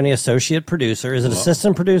Stamboni, associate producer. Is it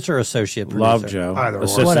assistant producer or associate producer? Love Joe. Either or.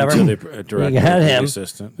 Assistant Whatever. to the director. You got him.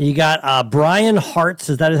 Assistant. You got Brian Hartz.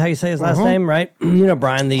 Is that how you say his last name, right? You know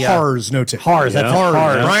Brian, the... Hars, no tip. Hars, that's Hars.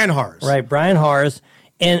 Hars. Brian Hars. Right, Brian Hars.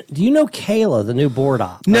 And do you know Kayla, the new board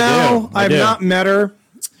op? No, I I've do. not met her.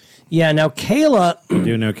 Yeah, now Kayla... I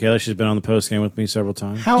do know Kayla. She's been on the post game with me several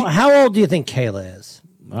times. How old do you think Kayla is?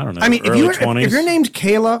 I don't know. I mean, early if 20s. you're named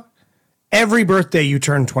Kayla, every birthday you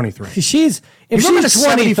turn 23. If she's 23...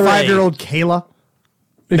 75-year-old Kayla?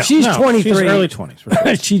 If she's 23... She's early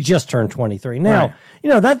 20s. She just turned 23. Now, Right. you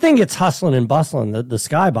know, that thing gets hustling and bustling, the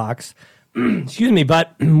skybox. Excuse me,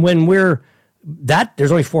 but when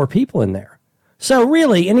there's only 4 people in there. So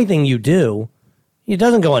really, anything you do, it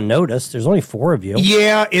doesn't go unnoticed. There's only 4 of you.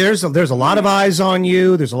 Yeah, there's a lot of eyes on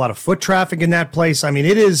you. There's a lot of foot traffic in that place. I mean,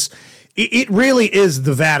 it really is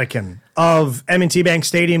the Vatican of M&T Bank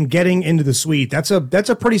Stadium getting into the suite. That's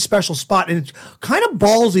a pretty special spot. And it's kind of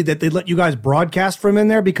ballsy that they let you guys broadcast from in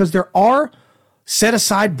there, because there are set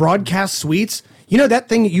aside broadcast suites. You know, that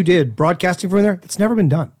thing that you did, broadcasting from in there, it's never been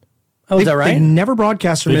done. Oh, is that right? They never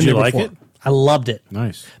broadcast from Did in you there like before. it? I loved it.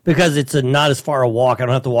 Nice. Because it's not as far a walk. I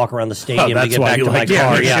don't have to walk around the stadium to that's get why back you to my liked it.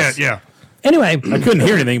 car. Yeah, Yes. Yeah. Anyway, I couldn't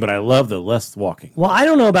hear anything, but I love the less walking. well, I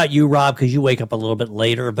don't know about you, Rob, because you wake up a little bit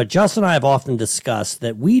later, but Justin and I have often discussed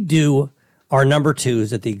that we do our number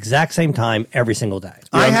 2s at the exact same time every single day.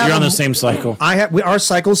 You're on the same cycle. Our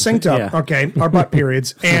cycles synced up. Yeah. Okay, our butt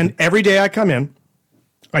periods. And every day I come in,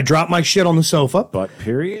 I drop my shit on the sofa. Butt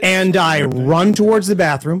period. And I run towards the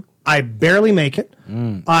bathroom. I barely make it.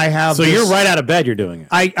 I have. So you're right out of bed. You're doing it.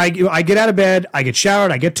 I get out of bed. I get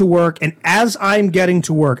showered. I get to work. And as I'm getting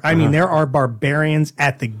to work, I mean, there are barbarians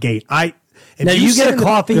at the gate. Now you get a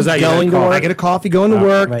coffee going to work. I get a coffee going to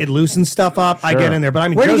work. Right. It loosens stuff up. I get in there. But I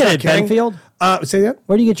mean, where do you Joe's get not it? kidding. Benfield? Say that.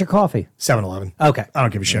 Where do you get your coffee? 7-Eleven. Okay. I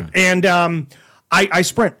don't give a shit. And I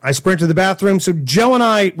sprint. I sprint to the bathroom. So Joe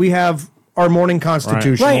and we have our morning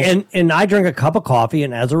constitutional. Right, and I drink a cup of coffee,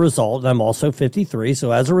 and as a result, I'm also 53,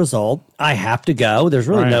 so as a result, I have to go. There's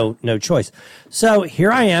really no choice. So here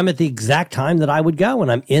I am at the exact time that I would go, and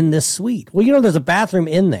I'm in this suite. Well, you know, there's a bathroom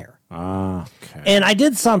in there. Okay. And I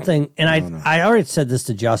did something, and I already said this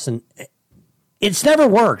to Justin. It's never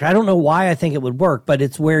worked. I don't know why I think it would work, but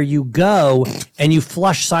it's where you go and you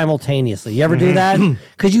flush simultaneously. You ever do that?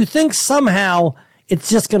 Because you think somehow it's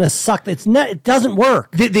just going to suck. It doesn't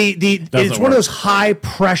work. It's one of those high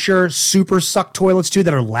pressure super suck toilets too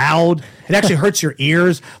that are loud. It actually hurts your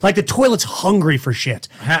ears. Like the toilet's hungry for shit,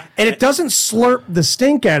 and it doesn't slurp the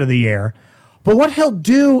stink out of the air. But what he'll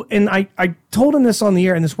do, and I told him this on the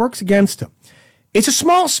air, and this works against him. It's a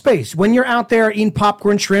small space. When you're out there eating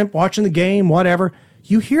popcorn, shrimp, watching the game, whatever,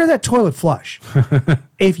 you hear that toilet flush.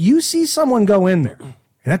 If you see someone go in there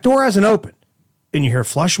and that door hasn't opened, and you hear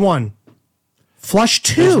flush 1, flush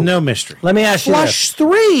 2. There's no mystery. Let me ask you Flush this.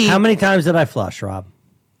 3. How many times did I flush, Rob?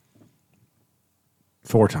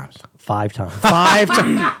 4 times. 5 times. 5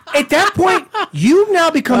 times. At that point, You've now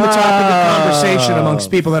become the topic of conversation amongst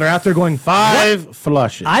people that are out there going 5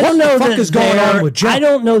 flushes. I don't know what the fuck is going on with Joe? I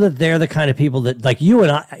don't know that they're the kind of people that, like you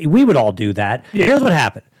and I, we would all do that. Yeah. Here's what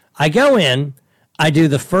happened. I go in, I do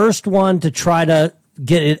the first one to try to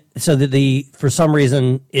get it so that for some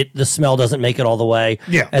reason the smell doesn't make it all the way.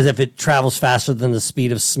 Yeah. As if it travels faster than the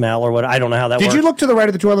speed of smell or what. I don't know how that works. Did you look to the right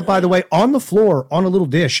of the toilet, by the way? On the floor, on a little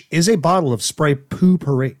dish, is a bottle of spray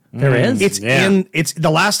poo-pourri. There is? It's the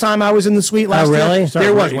last time I was in the suite last really? year.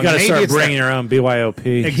 There was You one. got to Maybe start it's bringing that. your own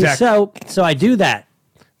BYOP. Exactly. So I do that.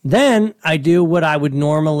 Then I do what I would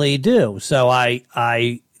normally do. So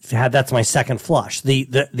I have, that's my second flush.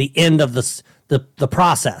 The end of the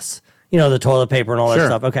process. You know, the toilet paper and all that Sure.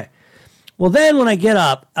 stuff. Okay. Well, then when I get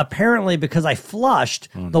up, apparently because I flushed,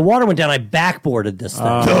 the water went down. I backboarded this thing.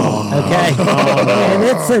 Okay. And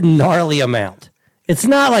it's a gnarly amount. It's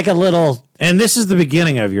not like a little. And this is the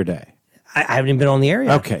beginning of your day. I haven't even been on the air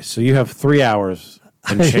yet. Okay, so you have 3 hours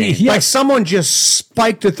and change. Yeah. Like someone just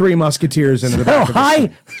spiked the Three Musketeers into the back of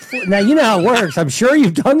the Now, you know how it works. I'm sure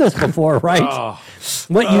you've done this before, right?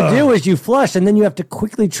 What you do is you flush, and then you have to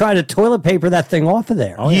quickly try to toilet paper that thing off of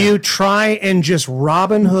there. You try and just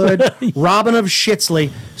Robin Hood, Robin of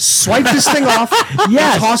Schitzley, swipe this thing off,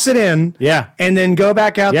 Yes. toss it in, and then go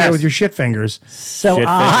back out there Yes. with your shit fingers. So Shit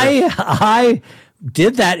I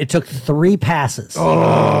did that. It took 3 passes. So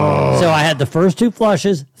I had the first 2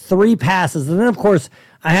 flushes, 3 passes, and then of course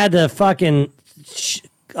I had to fucking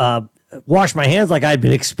wash my hands like I'd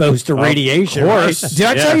been exposed to radiation. Of course. right? Did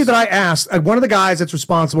I tell you that I asked one of the guys that's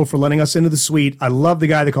responsible for letting us into the suite? I love the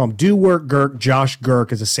guy they call him Do Work Girk. Josh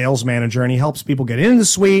Girk is a sales manager, and he helps people get into the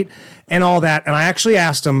suite and all that. And I actually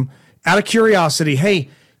asked him out of curiosity, hey,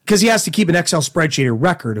 because he has to keep an Excel spreadsheet, a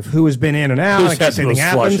record of who has been in and out, Who's in case had the anything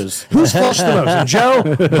most happens. flushes? Who's flushed the most? And Joe,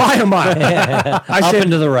 by a mile. I Up said,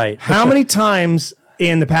 and to the right. how many times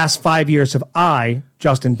in the past 5 years have I,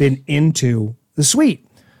 Justin, been into the suite?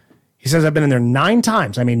 He says, I've been in there 9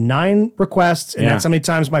 times. I mean, 9 requests, and that's how many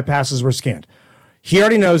times my passes were scanned. He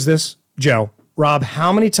already knows this. Joe, Rob,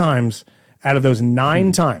 how many times out of those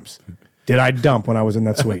 9 times did I dump when I was in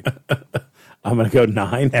that suite? I'm going to go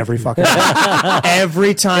 9. Every fucking time.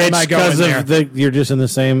 Every time I go in there. Because you're just in the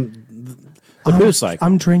same poo cycle.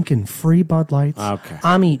 I'm drinking free Bud Lights. Okay.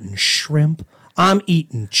 I'm eating shrimp. I'm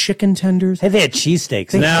eating chicken tenders. Hey, they had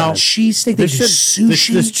cheesesteaks. Now, cheesesteak. They do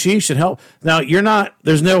sushi. This cheese should help. Now, you're not.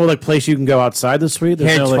 There's no like place you can go outside the suite.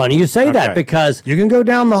 There's It's no, funny you say that because you can go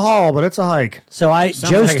down the hall, but it's a hike. So Joe like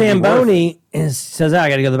it'd be Stamboni says, I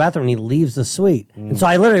got to go to the bathroom, and he leaves the suite. And so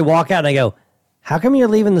I literally walk out and I go, how come you're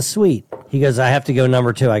leaving the suite? He goes, I have to go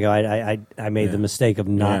number 2. I go, I made the mistake of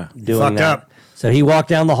not doing Fucked that. up. So he walked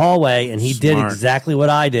down the hallway and he did Smart. exactly what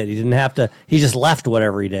I did. He didn't have to. He just left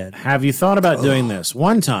whatever he did. Have you thought about doing this?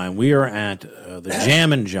 One time we were at the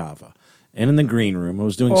Jam and Java, and in the green room, I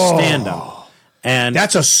was doing stand up, and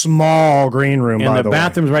That's a small green room, and by the the way.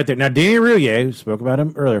 bathroom's right there. Now, Danny Rouillet, who spoke about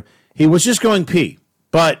him earlier, he was just going pee,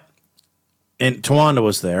 and Tawanda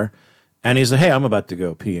was there, and he said, "Hey, I'm about to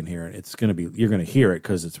go pee in here, and you're gonna hear it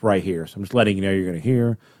because it's right here. So I'm just letting you know you're gonna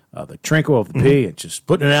hear." The trickle of the pee and just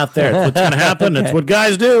putting it out there. That's what's going to happen. That's what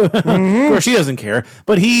guys do. Of course, he doesn't care,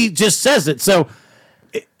 but he just says it. So,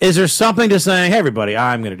 is there something to saying, "Hey, everybody,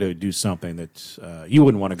 I'm going to do something that you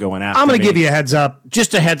wouldn't want to go in after"? I'm going to me." give you a heads up.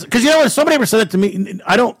 Just a heads, because you know what? Somebody ever said that to me.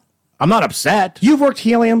 I'm not upset. You've worked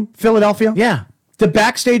Helium, Philadelphia. Yeah. The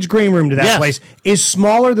backstage green room to that Yes. place is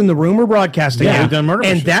smaller than the room we're broadcasting Yeah, in. we've done murder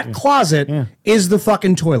and machines, that closet is the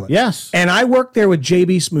fucking toilet. Yes. And I worked there with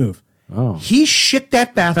JB Smoove. Oh. He shit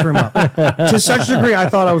that bathroom up to such a degree I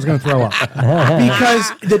thought I was going to throw up.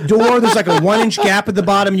 Because the door, there's like a 1-inch gap at the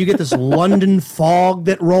bottom, and you get this London fog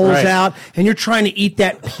that rolls Right. out, and you're trying to eat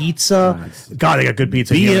that pizza. God, they got good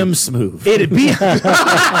pizza. BM Smooth. It'd be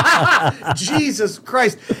Jesus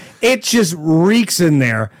Christ. It just reeks in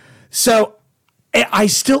there. So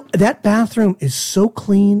that bathroom is so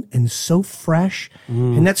clean and so fresh,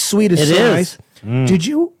 and that suite is It so is. nice. Did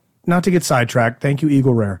you, not to get sidetracked, thank you,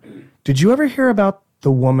 Eagle Rare. Did you ever hear about the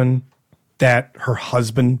woman that her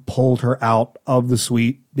husband pulled her out of the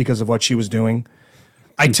suite because of what she was doing?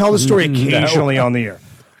 I tell the story occasionally on the air.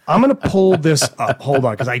 I'm going to pull this up. Hold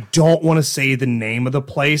on, because I don't want to say the name of the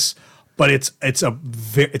place, but it's a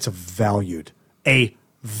valued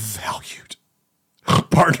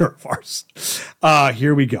partner of ours.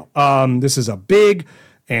 Here we go. This is a big,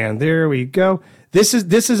 and there we go. This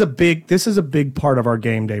is a big part of our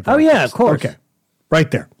game day. Oh, yeah, of course. Okay, right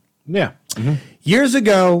there. Yeah. Years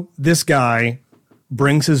ago, this guy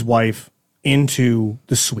brings his wife into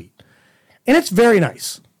the suite, and it's very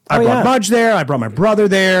nice. I brought Mudge there. I brought my brother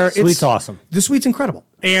there. Suite's awesome. The suite's incredible.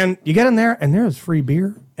 And you get in there, and there's free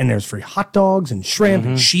beer, and there's free hot dogs and shrimp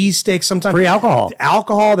and cheesesteaks. Sometimes free alcohol.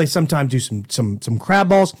 Alcohol. They sometimes do some crab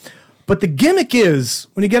balls. But the gimmick is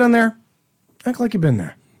when you get in there, act like you've been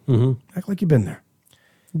there. Act like you've been there.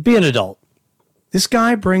 Be an adult. This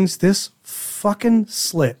guy brings this fucking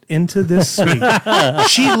slit into this suite.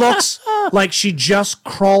 She looks like she just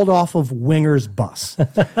crawled off of Winger's bus.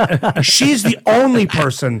 She's the only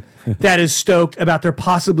person that is stoked about there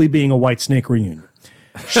possibly being a White Snake reunion.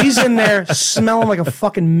 She's in there smelling like a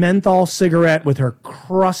fucking menthol cigarette with her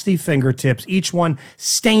crusty fingertips, each one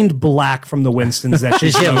stained black from the Winstons that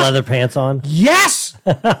Did she have leather pants on? Yes!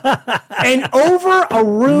 And over a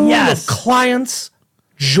room of clients,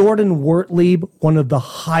 Jordan Wertlieb, one of the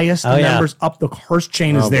highest members up the Hearst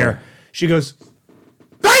chain, is there. Boy. She goes,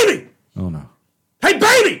 "Baby! Oh, no. Hey,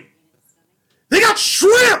 baby! They got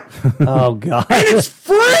shrimp! Oh, God. And it's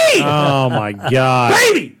free! Oh, my God.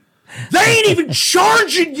 Baby! They ain't even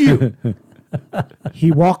charging you!"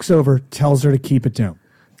 He walks over, tells her to keep it down.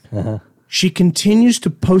 She continues to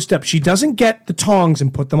post up. She doesn't get the tongs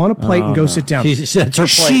and put them on a plate and go sit down. That's her plate.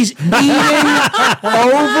 She's eating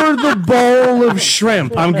over the bowl of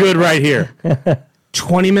shrimp. I'm good right here.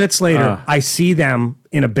 20 minutes later, I see them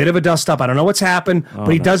in a bit of a dust up. I don't know what's happened, but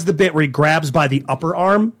he does the bit where he grabs by the upper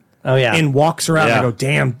arm and walks her out. Yeah. I go,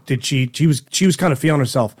 damn, did she was kind of feeling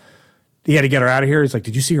herself. He had to get her out of here. He's like,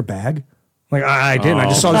 "Did you see her bag?" I'm like, I didn't. I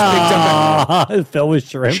just saw this big dumb bag. Filled with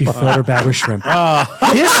shrimp. She filled her bag with shrimp.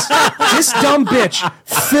 This dumb bitch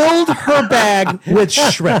filled her bag with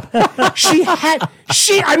shrimp.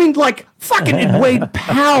 I mean, like, fucking it weighed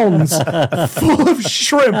pounds full of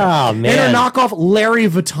shrimp. Oh, man. And her knockoff Larry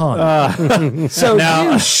Vuitton. So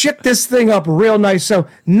you shit this thing up real nice. So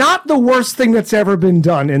not the worst thing that's ever been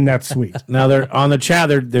done in that suite. Now, they're on the chat.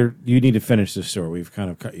 You need to finish this story. We've kind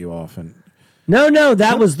of cut you off. And No,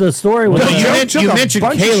 that was the story. you took a mentioned bunch of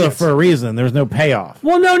Kayla shits. for a reason. There's no payoff.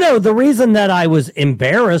 Well, no. The reason that I was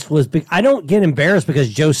embarrassed was I don't get embarrassed because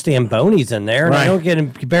Joe Stamboni's in there, and I Right. don't get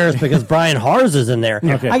embarrassed because Brian Hars is in there.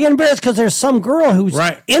 Okay. I get embarrassed because there's some girl whose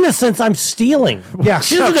innocence I'm stealing. Yeah,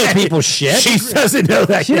 she doesn't know people's shit. She doesn't know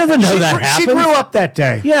that. She doesn't know that She happened. grew up that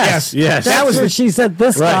day. Yes. That was what she said.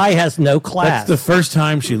 This Right. guy has no class. That's the first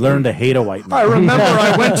time she learned to hate a white man. I remember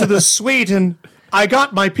I went to the suite and I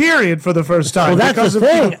got my period for the first time. Well, that's because the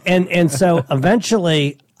of thing, and so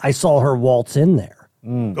eventually I saw her waltz in there.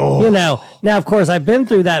 Oh. You know, now of course I've been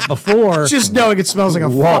through that before. Just knowing it smells like a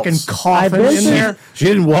Waltz. fucking coffin I've been in through- there. She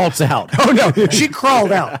didn't waltz out. Oh no, she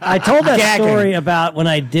crawled out. I told that Gagging. story about when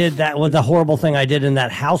I did that, with the horrible thing I did in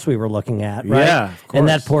that house we were looking at, right? Yeah, of and course.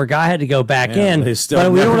 that poor guy had to go back Yeah, in. they still but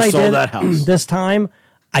you know never what I sold did that house. this time?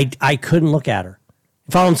 I couldn't look at her.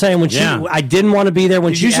 You follow what I'm saying? When Yeah. I didn't want to be there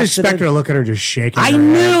when Did she you just exited. expect her to look at her just shaking? I her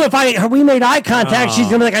knew head? if we made eye contact, she's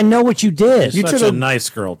gonna be like, "I know what you did." You Such took a nice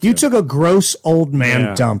girl. Too. You took a gross old man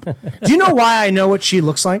Yeah. dump. Do you know why I know what she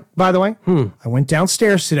looks like, by the way? I went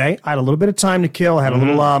downstairs today. I had a little bit of time to kill. I had a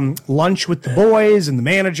little lunch with the boys and the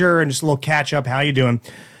manager and just a little catch up. How you doing?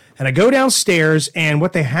 And I go downstairs, and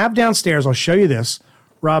what they have downstairs, I'll show you this.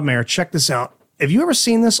 Rob Mayer, check this out. Have you ever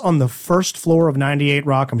seen this on the first floor of 98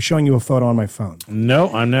 Rock? I'm showing you a photo on my phone.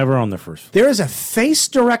 No, I'm never on the first. There is a face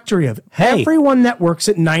directory of everyone that works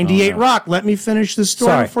at 98 Rock. Let me finish this story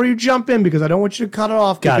Sorry. before you jump in because I don't want you to cut it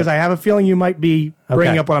off Got because it. I have a feeling you might be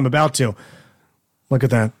bringing Okay. up what I'm about to. Look at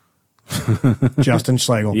that. Justin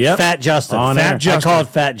Schlegel. Yep. Fat Justin. On Fat air. Justin. I call it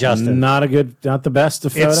Fat Justin. Not the best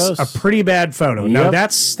of photos. It's a pretty bad photo. No, Yep.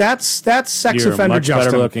 that's sex You're offender a much Justin.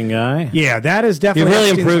 better looking guy. Yeah, that is You definitely. really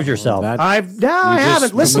Epstein's- improved yourself. I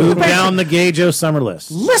haven't. Listen to Move the down the Gay Joe Summer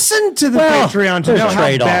list. Listen to the Well, Patreon to there's know a how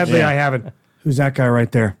trade-off. badly Yeah. I haven't. Who's that guy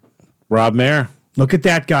right there? Rob Mayer. Look at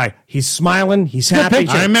that guy. He's smiling. He's Good happy.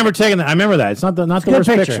 picture. I remember taking that. I remember that. It's not the good worst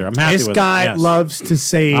picture. picture. I'm happy This with guy it. Yes. loves to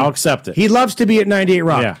say. I'll accept it. He loves to be at 98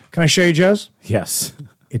 Rock. Yeah. Can I show you Joe's? Yes.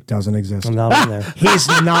 It doesn't exist. I'm not in there. He's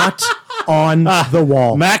not on the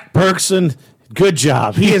wall. Mac Bergson, good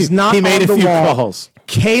job. He is not He made on a the few wall. calls.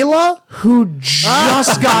 Kayla, who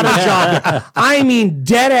just got a job. I mean,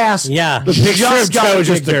 dead ass. Yeah. The picture of just got Joe a is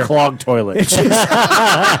just gig a there. clogged toilet. It's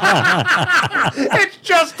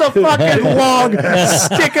just a fucking log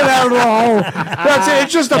sticking out of the hole. That's it.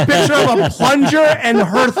 It's just a picture of a plunger and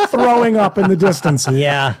her throwing up in the distance.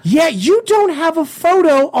 Yeah. Yeah, you don't have a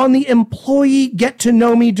photo on the employee get to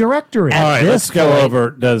know me directory. All right, this let's go point- over.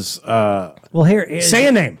 Does Well, here. Say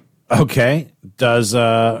a name. okay? Does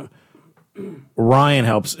Ryan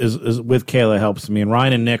helps is with Kayla helps me, and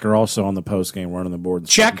Ryan and Nick are also on the post game running the board.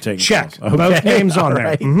 Check. taking Check. calls. Both Okay, names on all there.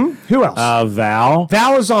 right. Who else? Val,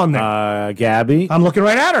 Val is on there. Gabby. I'm looking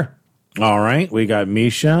right at her. All right, we got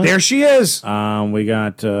Misha. There she is. We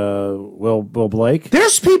got Will Blake.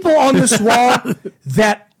 There's people on this wall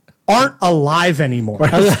that aren't alive anymore.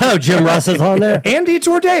 Oh, Jim Russ is on there. And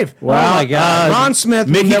Detour Dave. Wow. Oh my God. Ron Smith.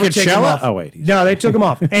 Mickey never take him Coachella? off. Oh, wait. No, they took him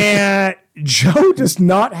off. And Joe does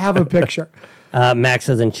not have a picture. Max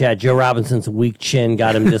says in chat, Joe Robinson's weak chin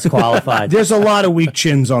got him disqualified. There's a lot of weak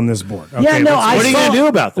chins on this board. Okay, yeah, no, what what are you going to do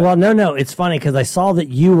about that? Well, no, it's funny because I saw that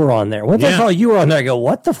you were on there. Once I saw you were on there, I go,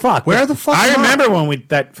 what the fuck? Where the fuck? I remember when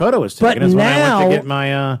that photo was taken. But That's when I now- went to get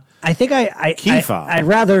my I think I key fob. I'd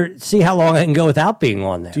rather see how long I can go without being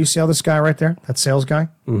on there. Do you see how this guy right there? That sales guy?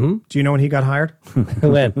 Mm-hmm. Do you know when he got hired?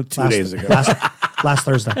 When? 2 days ago. Last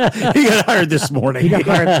Thursday. He got hired this morning. He got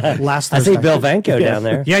hired last I Thursday. see Bill Vanko down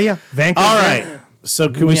there. Yeah. Vanko. All right. So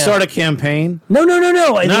can we start a campaign? No.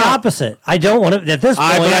 The opposite. I don't want to. At this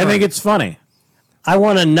point, But I think it's funny. I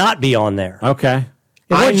want to not be on there. Okay.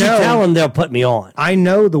 If once you tell them, they'll put me on. I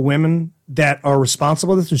know the women that are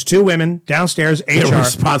responsible. There's 2 women downstairs. HR. They're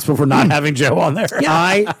responsible for not having Joe on there.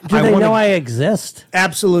 Yeah. Do they know I exist?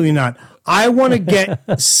 Absolutely not. I want to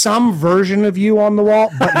get some version of you on the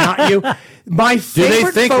wall, but not you. My Do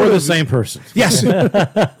favorite they think photo we're the of you- same person? Yes.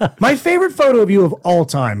 My favorite photo of you of all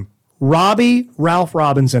time, Robby Ralph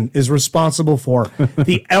Robinson, is responsible for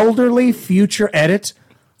the elderly future edit.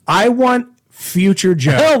 I want future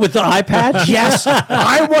Joe. Oh, with the eye patch? Yes.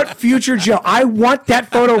 I want future Joe. I want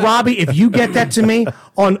that photo, Robby. If you get that to me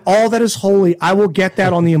on All That Is Holy, I will get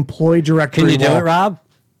that on the employee directory. Can you do wall. it, Rob?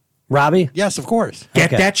 Robbie? Yes, of course.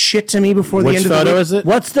 Get that shit to me before the Which end of the photo week. is it?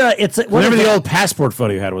 What's the? It's Remember the old passport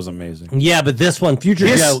photo you had was amazing. Yeah, but this one, Future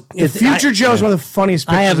Joe. Future Joe is one of the funniest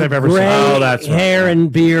I pictures have I've ever gray seen. Oh, that's right. hair and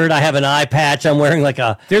beard. I have an eye patch. I'm wearing like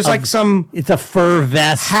a. There's like some It's a fur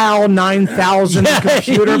vest. HAL 9000 Yeah,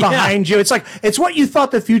 computer yeah. behind you. It's what you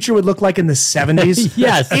thought the future would look like in the 70s.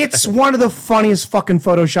 Yes. It's one of the funniest fucking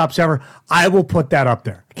Photoshops ever. I will put that up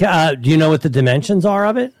there. Do you know what the dimensions are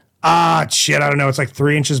of it? Shit, I don't know. It's like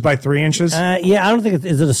 3 inches by 3 inches. Yeah, I don't think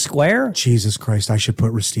is it a square? Jesus Christ, I should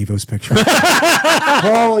put Restivo's picture.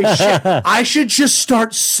 Holy shit. I should just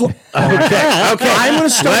start... Okay. I'm going to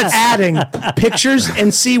start adding pictures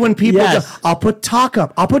and see when people... Yes. I'll put Talk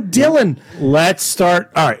Up. I'll put Dylan. Let's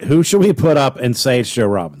start. All right. Who should we put up and say it's Joe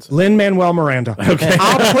Robinson? Lin-Manuel Miranda. Okay.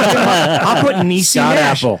 I'll put Niecy Scott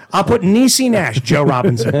Nash. Apple. I'll put Niecy Nash, Joe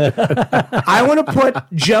Robinson. I want to put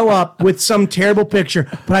Joe up with some terrible picture,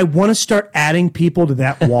 but I want to start adding people to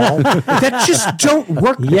that wall that just don't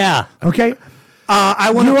work. Yeah. Okay.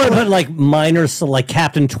 I want You want to to put like minors, like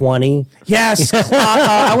Captain 20? Yes.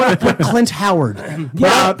 I want to put Clint Howard. Put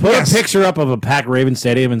a picture up of a packed Raven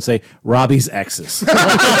Stadium and say Robbie's exes.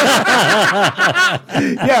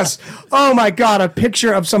 Yes. Oh my God. A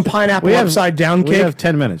picture of some pineapple upside down We cake. have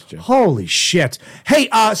 10 minutes, Joe. Holy shit. Hey,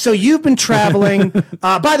 so you've been traveling.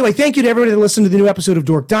 By the way, thank you to everybody that listened to the new episode of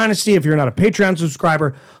Dork Dynasty. If you're not a Patreon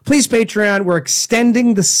subscriber, please Patreon. We're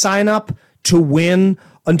extending the sign up to win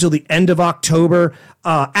until the end of October.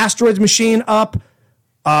 Asteroids Machine up,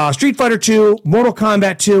 Street Fighter 2, Mortal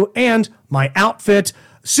Kombat 2, and my outfit,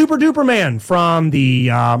 Super Duper Man from the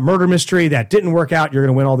murder mystery that didn't work out. You're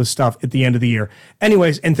going to win all this stuff at the end of the year.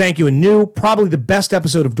 Anyways, and thank you. A new, probably the best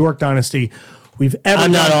episode of Dork Dynasty we've ever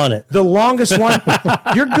I'm done. not on it. The longest one.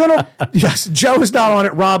 You're going to... Yes, Joe is not on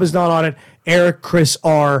it. Rob is not on it. Eric, Chris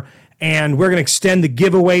are. And we're going to extend the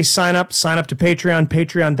giveaway sign up. Sign up to Patreon,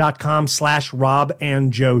 patreon.com/Rob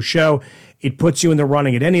and Joe Show. It puts you in the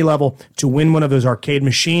running at any level to win one of those arcade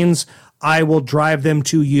machines. I will drive them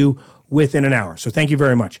to you within an hour. So thank you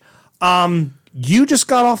very much. You just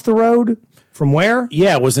got off the road from where?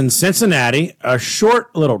 Yeah, it was in Cincinnati. A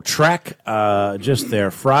short little trek just there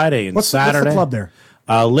Friday and Saturday. What's the club there?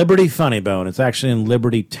 Liberty Funny Bone. It's actually in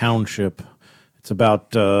Liberty Township. It's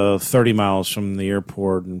about 30 miles from the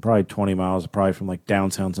airport and probably 20 miles probably from like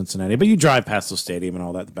downtown Cincinnati. But you drive past the stadium and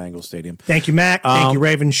all that, the Bengals Stadium. Thank you, Mac. Thank you,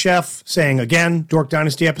 Raven Chef, saying again, Dork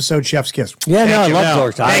Dynasty episode, Chef's Kiss. Yeah, Thank no, you. I love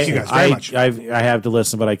Dork Dynasty. Thank you guys very much. I have to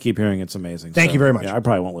listen, but I keep hearing it's amazing. Thank you very much. Yeah, I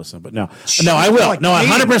probably won't listen, but no, I will. No,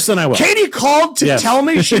 100% I will. Katie called to tell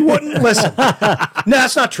me she wouldn't listen. No,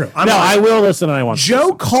 that's not true. I will listen and I want to.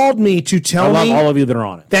 Joe called me to tell I me love all of you that are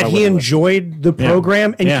on it. that he enjoyed the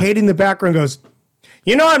program, and Katie in the background goes,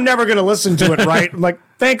 "You know, I'm never going to listen to it, right?" I'm like,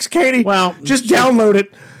 "Thanks, Katie. Well, just download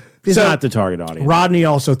it." He's not the target audience. Rodney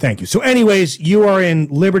also, thank you. So anyways, you are in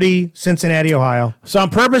Liberty, Cincinnati, Ohio. So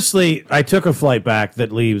I took a flight back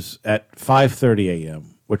that leaves at 5:30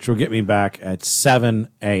 a.m., which will get me back at 7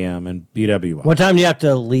 a.m. in BWI. What time do you have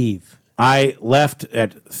to leave? I left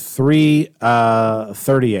at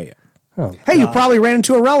 3:30 a.m. Oh, hey, you probably ran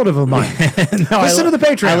into a relative of mine. Listen to the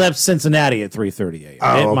Patreon. I left Cincinnati at 3:30 a.m.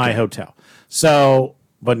 Oh, at my hotel. So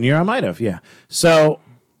but I might have, yeah. So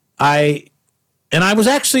I was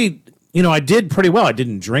actually, I did pretty well. I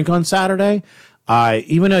didn't drink on Saturday.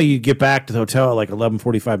 Even though you get back to the hotel at like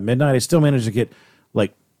 11:45 midnight, I still managed to get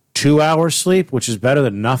like 2 hours sleep, which is better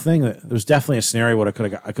than nothing. There was definitely a scenario where I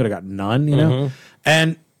could have got none, know?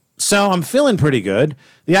 And so I'm feeling pretty good.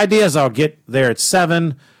 The idea is I'll get there at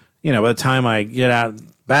 7, by the time I get out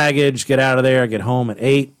baggage, get out of there, get home at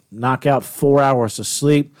 8, knock out 4 hours of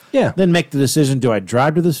sleep. Yeah. Then make the decision, do I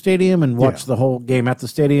drive to the stadium and watch the whole game at the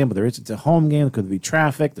stadium? But it's a home game. There could be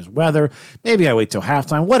traffic. There's weather. Maybe I wait till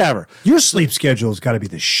halftime, whatever. Your sleep schedule's got to be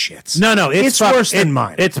the shits. No, it's worse than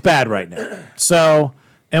mine. It's bad right now. So,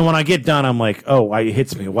 and when I get done, I'm like, it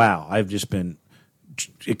hits me. Wow, I've just been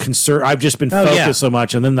focused so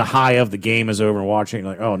much, and then the high of the game is over and watching.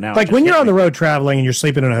 Like, now. Like when you're on the road traveling and you're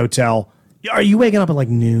sleeping in a hotel, are you waking up at like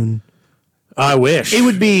noon? I wish it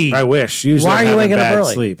would be. I wish. Usually, why are you waking up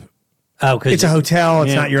early? Sleep. Oh, because it's a hotel.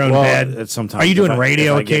 It's not your own bed. It's sometimes. Are you doing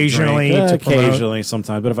radio occasionally? Occasionally,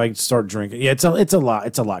 sometimes. But if I start drinking, it's a lot.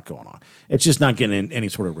 It's a lot going on. It's just not getting in any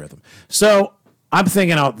sort of rhythm. So I'm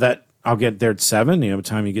thinking that I'll get there at 7. By the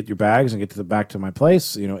time you get your bags and get back to my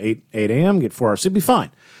place, 8 a.m. Get 4 hours sleep, be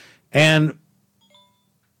fine. And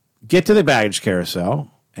get to the baggage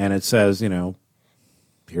carousel, and it says,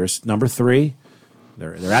 here's number 3.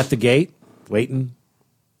 They're at the gate waiting.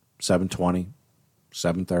 7:20,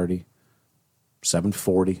 7:30,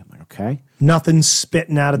 7:40. I'm like, okay. Nothing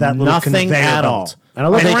spitting out of that little Nothing conveyor at belt. all. And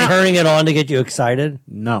Are they turning it on to get you excited?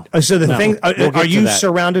 No. So the thing, are you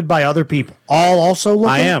surrounded by other people? All also looking?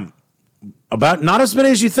 I am. About not as many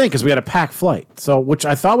as you think, because we had a packed flight. So, which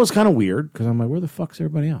I thought was kind of weird, because I'm like, where the fuck's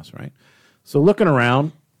everybody else, right? So looking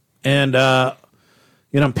around, and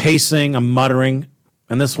I'm pacing, I'm muttering,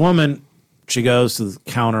 and this woman, she goes to the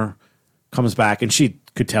counter, comes back, and she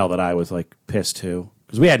could tell that I was like pissed too,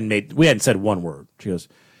 because we hadn't said one word. She goes,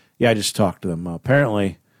 "Yeah, I just talked to them.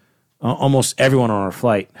 Apparently, almost everyone on our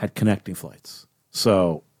flight had connecting flights,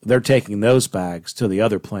 so they're taking those bags to the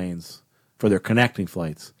other planes for their connecting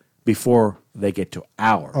flights before they get to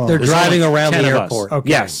ours. They're driving around the airport. Okay.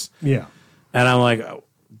 Yes, yeah." And I'm like,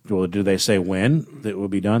 well, do they say when it will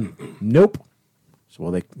be done? Nope.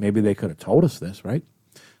 So, maybe they could have told us this, right?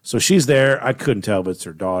 So she's there. I couldn't tell if it's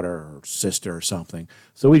her daughter or sister or something.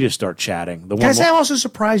 So we just start chatting. Can I say I'm also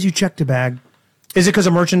surprised you checked a bag? Is it because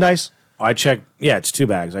of merchandise? I check. Yeah, it's 2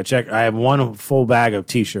 bags. I have one full bag of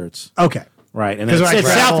T-shirts. Okay. Right, and it's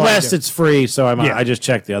Southwest. It's free, so I just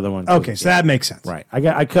checked the other one. Okay, so that makes sense. Right. I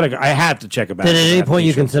had to check a bag. Did at any point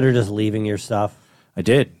you consider just leaving your stuff? I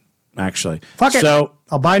did, actually. Fuck it. So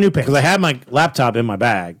I'll buy new pants. because I have my laptop in my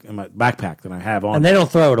bag, in my backpack that I have on. And they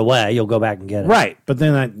don't throw it away. You'll go back and get it. Right, but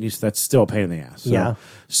then that's still a pain in the ass. So, Yeah.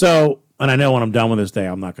 So, and I know when I'm done with this day,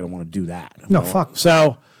 I'm not going to want to do that. No, fuck.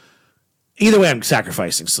 So, either way, I'm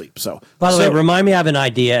sacrificing sleep. So, By the way, remind me I have an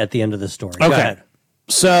idea at the end of the story. Okay. Go ahead.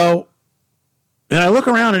 So, and I look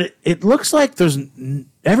around and it looks like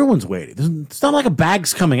everyone's waiting. It's not like a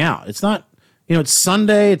bag's coming out. It's not, it's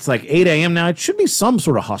Sunday. It's like 8 a.m. now. It should be some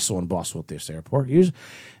sort of hustle and bustle at this airport.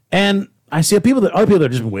 And I see other people that have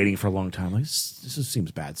just been waiting for a long time. Like, this just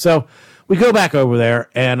seems bad. So we go back over there,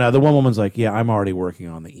 and the one woman's like, yeah, I'm already working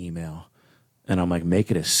on the email. And I'm like,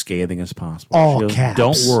 make it as scathing as possible. All caps.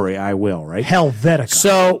 Don't worry, I will, right? Helvetica.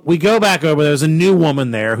 So we go back over. There's a new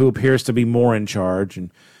woman there who appears to be more in charge,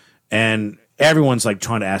 and everyone's like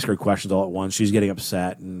trying to ask her questions all at once. She's getting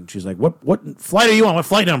upset, and she's like, "What flight are you on? What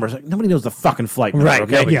flight number?" It's like, nobody knows the fucking flight number. Right,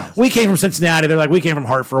 Okay. yeah. We came from Cincinnati. They're like, we came from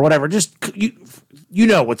Hartford, whatever. Just you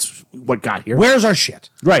know what got here. Where's our shit?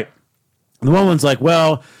 Right. And the woman's like,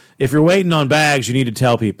 well, if you're waiting on bags, you need to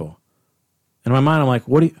tell people. And in my mind, I'm like,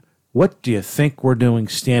 what do you think we're doing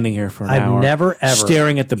standing here for an hour? I've never ever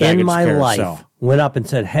staring at the baggage in my carousel. life went up and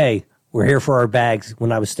said, "Hey, we're here for our bags,"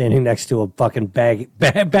 when I was standing next to a fucking baggage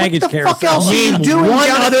carousel. Fuck else are you doing One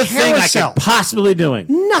down other a thing I carousel? could possibly doing.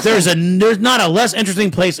 Nothing. There's not a less interesting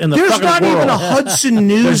place in the There's fucking not world. even a Hudson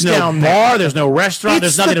News There's no down bar. there. There's no restaurant.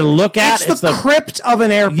 There's nothing to look at. It's the crypt of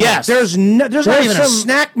an airport. Yes. There's not even a some-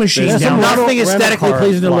 snack machine There's down there. nothing aesthetically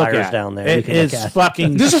pleasing to look flyers at. down there you It can look is at.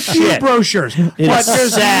 fucking There's a few shit. brochures, It but is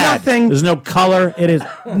there's sad. nothing. There's no color. It is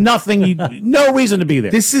nothing. No reason to be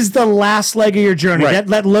there. This is the last leg of your journey. Right.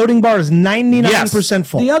 That loading bar is 99%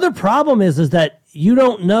 full. The other problem is that you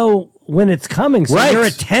don't know when it's coming, so Right. you're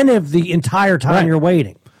attentive the entire time Right. you're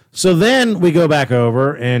waiting. So then we go back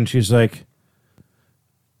over, and she's like,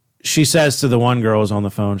 she says to the one girl who's on the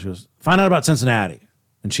phone, she goes, find out about Cincinnati.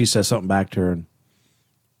 And she says something back to her, and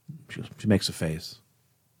she makes a face.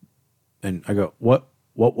 And I go, what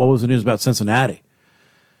was the news about Cincinnati?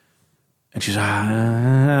 And she's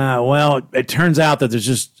well, it turns out that there's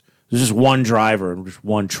There's just one driver and just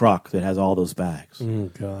one truck that has all those bags. Oh,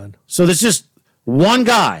 God. So there's just one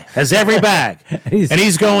guy has every bag. And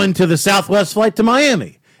he's going to the Southwest flight to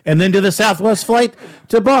Miami. And then to the Southwest flight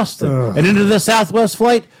to Boston. And then to the Southwest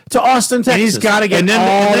flight to Austin, Texas. And he's got to get and then, all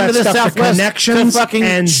and then that to the stuff, Southwest the connections to fucking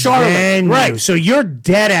and Charlotte. venue. Right. So you're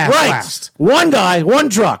dead ass right. last. One guy, one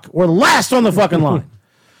truck. We're last on the fucking line.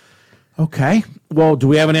 Okay. Well, do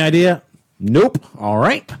we have any idea? Nope. All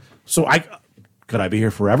right. So could I be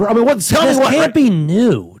here forever? I mean, tell me what can't be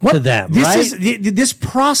new to them, right? This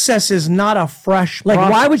process is not a fresh Like,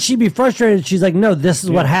 process. why would she be frustrated? She's like, no, this is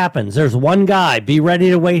what happens. There's one guy. Be ready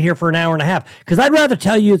to wait here for an hour and a half. Because I'd rather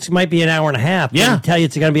tell you it might be an hour and a half than tell you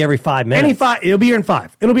it's going to be every 5 minutes. It'll be here in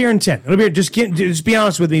 5. It'll be here in 10. It'll be here. Just be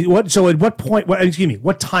honest with me. So at what point? Excuse me.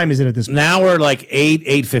 What time is it at this point? Now we're like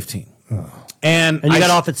 8:15. And you got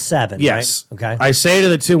off at 7. Yes. Right? Okay. I say to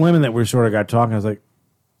the two women that we sort of got talking, I was like,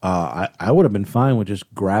 I would have been fine with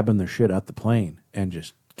just grabbing the shit out the plane and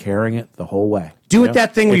just carrying it the whole way. Do it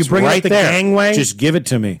that thing where you bring right up the there. gangway. Just give it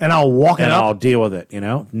to me. And I'll walk it and up. I'll deal with it,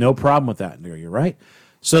 No problem with that. And you're right.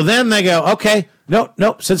 So then they go, okay,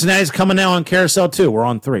 nope, Cincinnati's coming now on Carousel 2. We're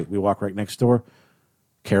on 3. We walk right next door.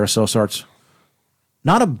 Carousel starts.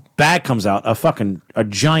 Not a bag comes out, a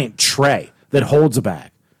giant tray that holds a bag.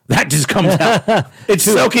 That just comes out. It's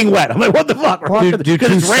soaking wet. I'm like, what the fuck? Do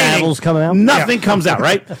 2 saddles coming out? Nothing comes out,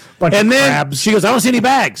 right? And then crabs. she goes, I don't see any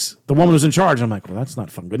bags. The woman who's in charge. I'm like, well, that's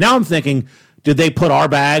not fucking good. Now I'm thinking, did they put our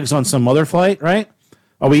bags on some other flight, right?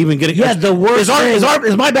 Are we even getting... Yeah, the worst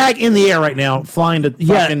is my bag in the air right now, flying to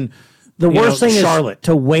fucking the worst thing Charlotte. is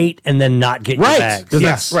to wait and then not get your bags.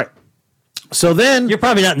 Yes. Right. So then... You're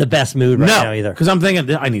probably not in the best mood right now either. Because I'm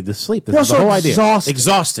thinking, I need to sleep. This You're is the also whole idea.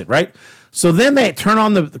 exhausted. Right? So then they turn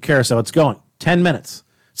on the carousel. It's going 10 minutes.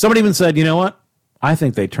 Somebody even said, you know what? I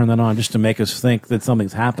think they turn that on just to make us think that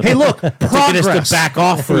something's happening. Hey, look, to get us progress. to back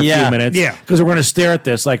off for a few minutes. Yeah. Because we're going to stare at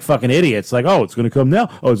this like fucking idiots. Like, oh, it's going to come now.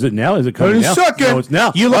 Oh, is it now? Is it coming In now? a second. No, it's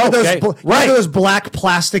now. You look at those, Okay. look at those black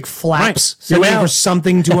plastic flaps. So You're waiting now- for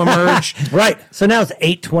something to emerge. Right. So now it's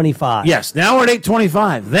 8:25. Yes. Now we're at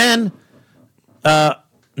 8:25. Then,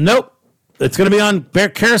 nope. It's going to be on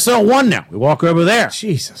Carousel 1 now. We walk over there.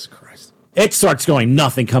 Jesus Christ. It starts going.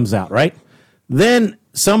 Nothing comes out, right? Then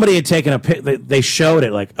somebody had taken a pic. They showed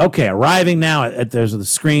it like, okay, arriving now. There's the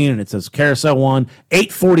screen, and it says Carousel 1,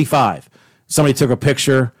 8:45. Somebody took a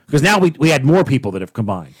picture. Because now we had more people that have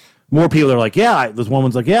combined. More people that are like, yeah. This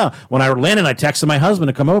woman's like, yeah. When I landed, I texted my husband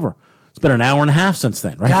to come over. It's been an hour and a half since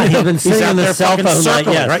then, right? God, he's been sitting out on the there cell fucking phone, like,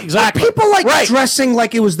 circling, yes. right? Exactly. People dressing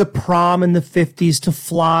like it was the prom in the 50s to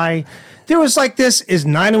fly. There was like this, as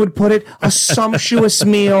Nina would put it, a sumptuous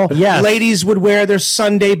meal. Yes. Ladies would wear their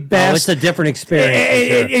Sunday best. Oh, it's a different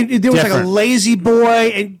experience. And there was like a Different. lazy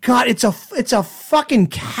boy, and God, it's a fucking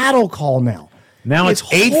cattle call now. Now it's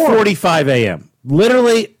horrible. 8:45 a.m.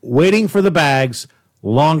 Literally waiting for the bags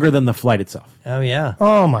longer than the flight itself. Oh, yeah.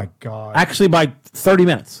 Oh my God. Actually, by 30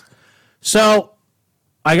 minutes. So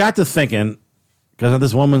I got to thinking, because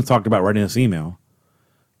this woman talked about writing this email,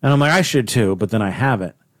 and I'm like, I should too, but then I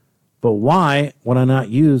haven't. But why would I not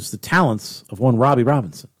use the talents of one Robby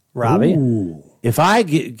Robinson? Robby? Ooh. If I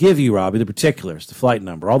give you, Robby, the particulars, the flight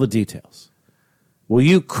number, all the details, will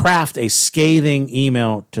you craft a scathing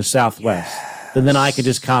email to Southwest that then I can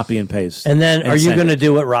just copy and paste? And then are you send going to it?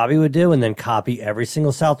 do what Robbie would do and then copy every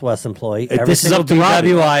single Southwest employee, every This is single up to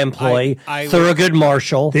Robbie. BWI employee, I- Thurgood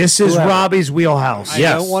Marshall? This is whoever. Robbie's wheelhouse. I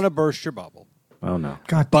Yes. don't want to burst your bubble, Oh, no.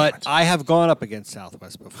 God, but I have gone up against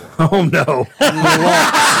Southwest before. Oh, no.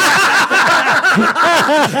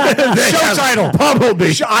 show title.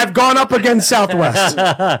 Bumblebee. I've gone up against Southwest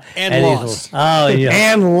and And lost. Oh, yeah.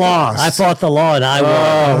 and lost. I fought the law and I won.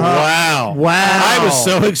 Wow. Wow. I was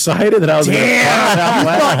so excited that I was going to Damn, you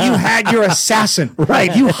thought you had your assassin.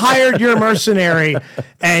 Right. You hired your mercenary,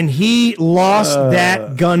 and he lost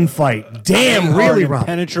that gunfight. Damn, really, Rob.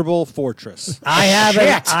 Impenetrable fortress. I have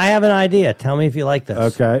Shit. I have an idea. Tell me if you like this.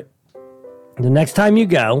 Okay. The next time you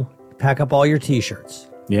go, pack up all your T-shirts.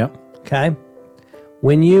 Yep. Okay.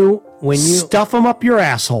 When you Stuff them up your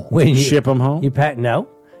asshole. when you Ship them home? You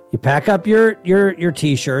pack up your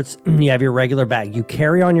T-shirts. You have your regular bag. You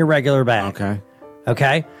carry on your regular bag. Okay.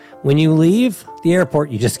 Okay. When you leave the airport,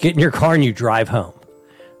 you just get in your car and you drive home.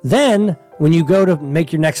 Then when you go to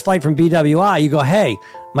make your next flight from BWI, you go, hey,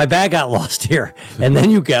 my bag got lost here. And then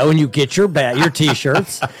you go and you get your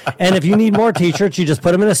T-shirts. And if you need more T-shirts, you just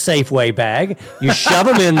put them in a Safeway bag. You shove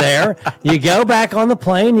them in there. You go back on the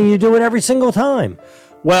plane and you do it every single time.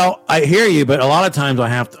 Well, I hear you, but a lot of times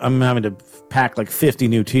I'm having to pack like 50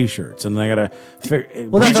 new T-shirts, and I got to figure.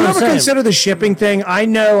 Well, that's Did you what I'm ever saying. consider the shipping thing? I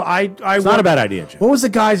know. It's not a bad idea, Jim. What was the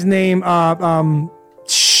guy's name?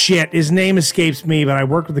 shit. His name escapes me, but I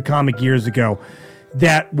worked with a comic years ago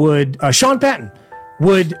that would Sean Patton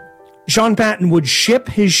would ship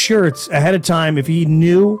his shirts ahead of time if he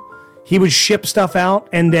knew he would ship stuff out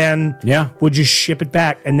and then would just ship it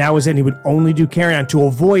back. And that was it. He would only do carry-on to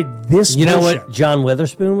avoid this You know bullshit. what John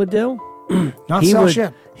Witherspoon would do? Not sell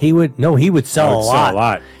shit. He would sell a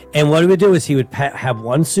lot. Oh, And what he would do is he would have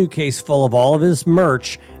one suitcase full of all of his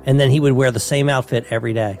merch, and then he would wear the same outfit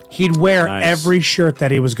every day. He'd wear every shirt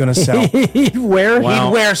that he was going to sell. He'd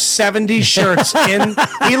wear 70 shirts.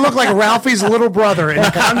 He looked like Ralphie's little brother in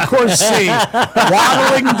Concourse C,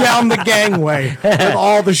 waddling down the gangway with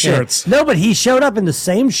all the shirts. No, but he showed up in the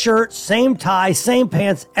same shirt, same tie, same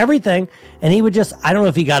pants, everything, and he would just, I don't know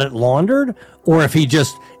if he got it laundered or if he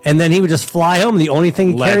just, and then he would just fly home. The only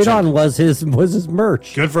thing he carried on was his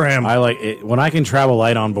merch. Good for him. I like it when I can travel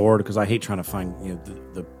light on board because I hate trying to find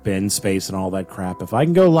the bin space and all that crap. If I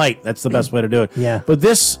can go light, that's the best way to do it. Yeah. But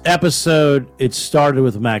this episode, it started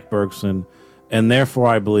with Mac Bergson, and therefore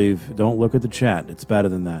I believe, don't look at the chat, it's better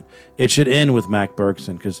than that. It should end with Mac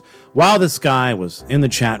Bergson because while this guy was in the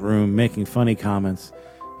chat room making funny comments,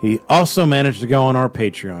 he also managed to go on our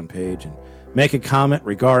Patreon page and make a comment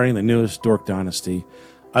regarding the newest Dork Dynasty.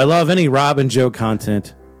 I love any Rob and Joe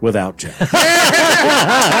content without Joe.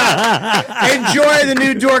 Enjoy the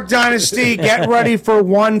new Dork Dynasty. Get ready for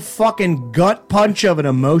one fucking gut punch of an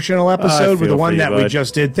emotional episode with the one that we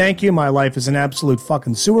just did. Thank you. My life is an absolute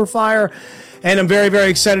fucking sewer fire. And I'm very, very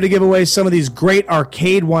excited to give away some of these great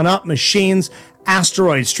arcade one-up machines.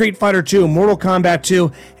 Asteroid, Street Fighter 2, Mortal Kombat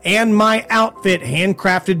 2, and my outfit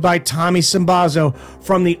handcrafted by Tommy Simbazo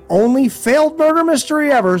from the only failed murder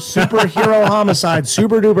mystery ever, Superhero Homicide,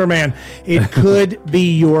 Super Duper Man. It could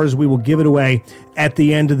be yours. We will give it away at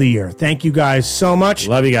the end of the year. Thank you guys so much.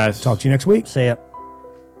 Love you guys. Talk to you next week. See ya.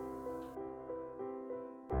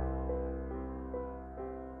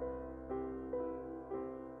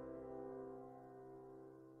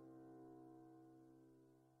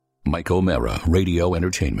 Mike O'Mara, Radio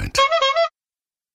Entertainment.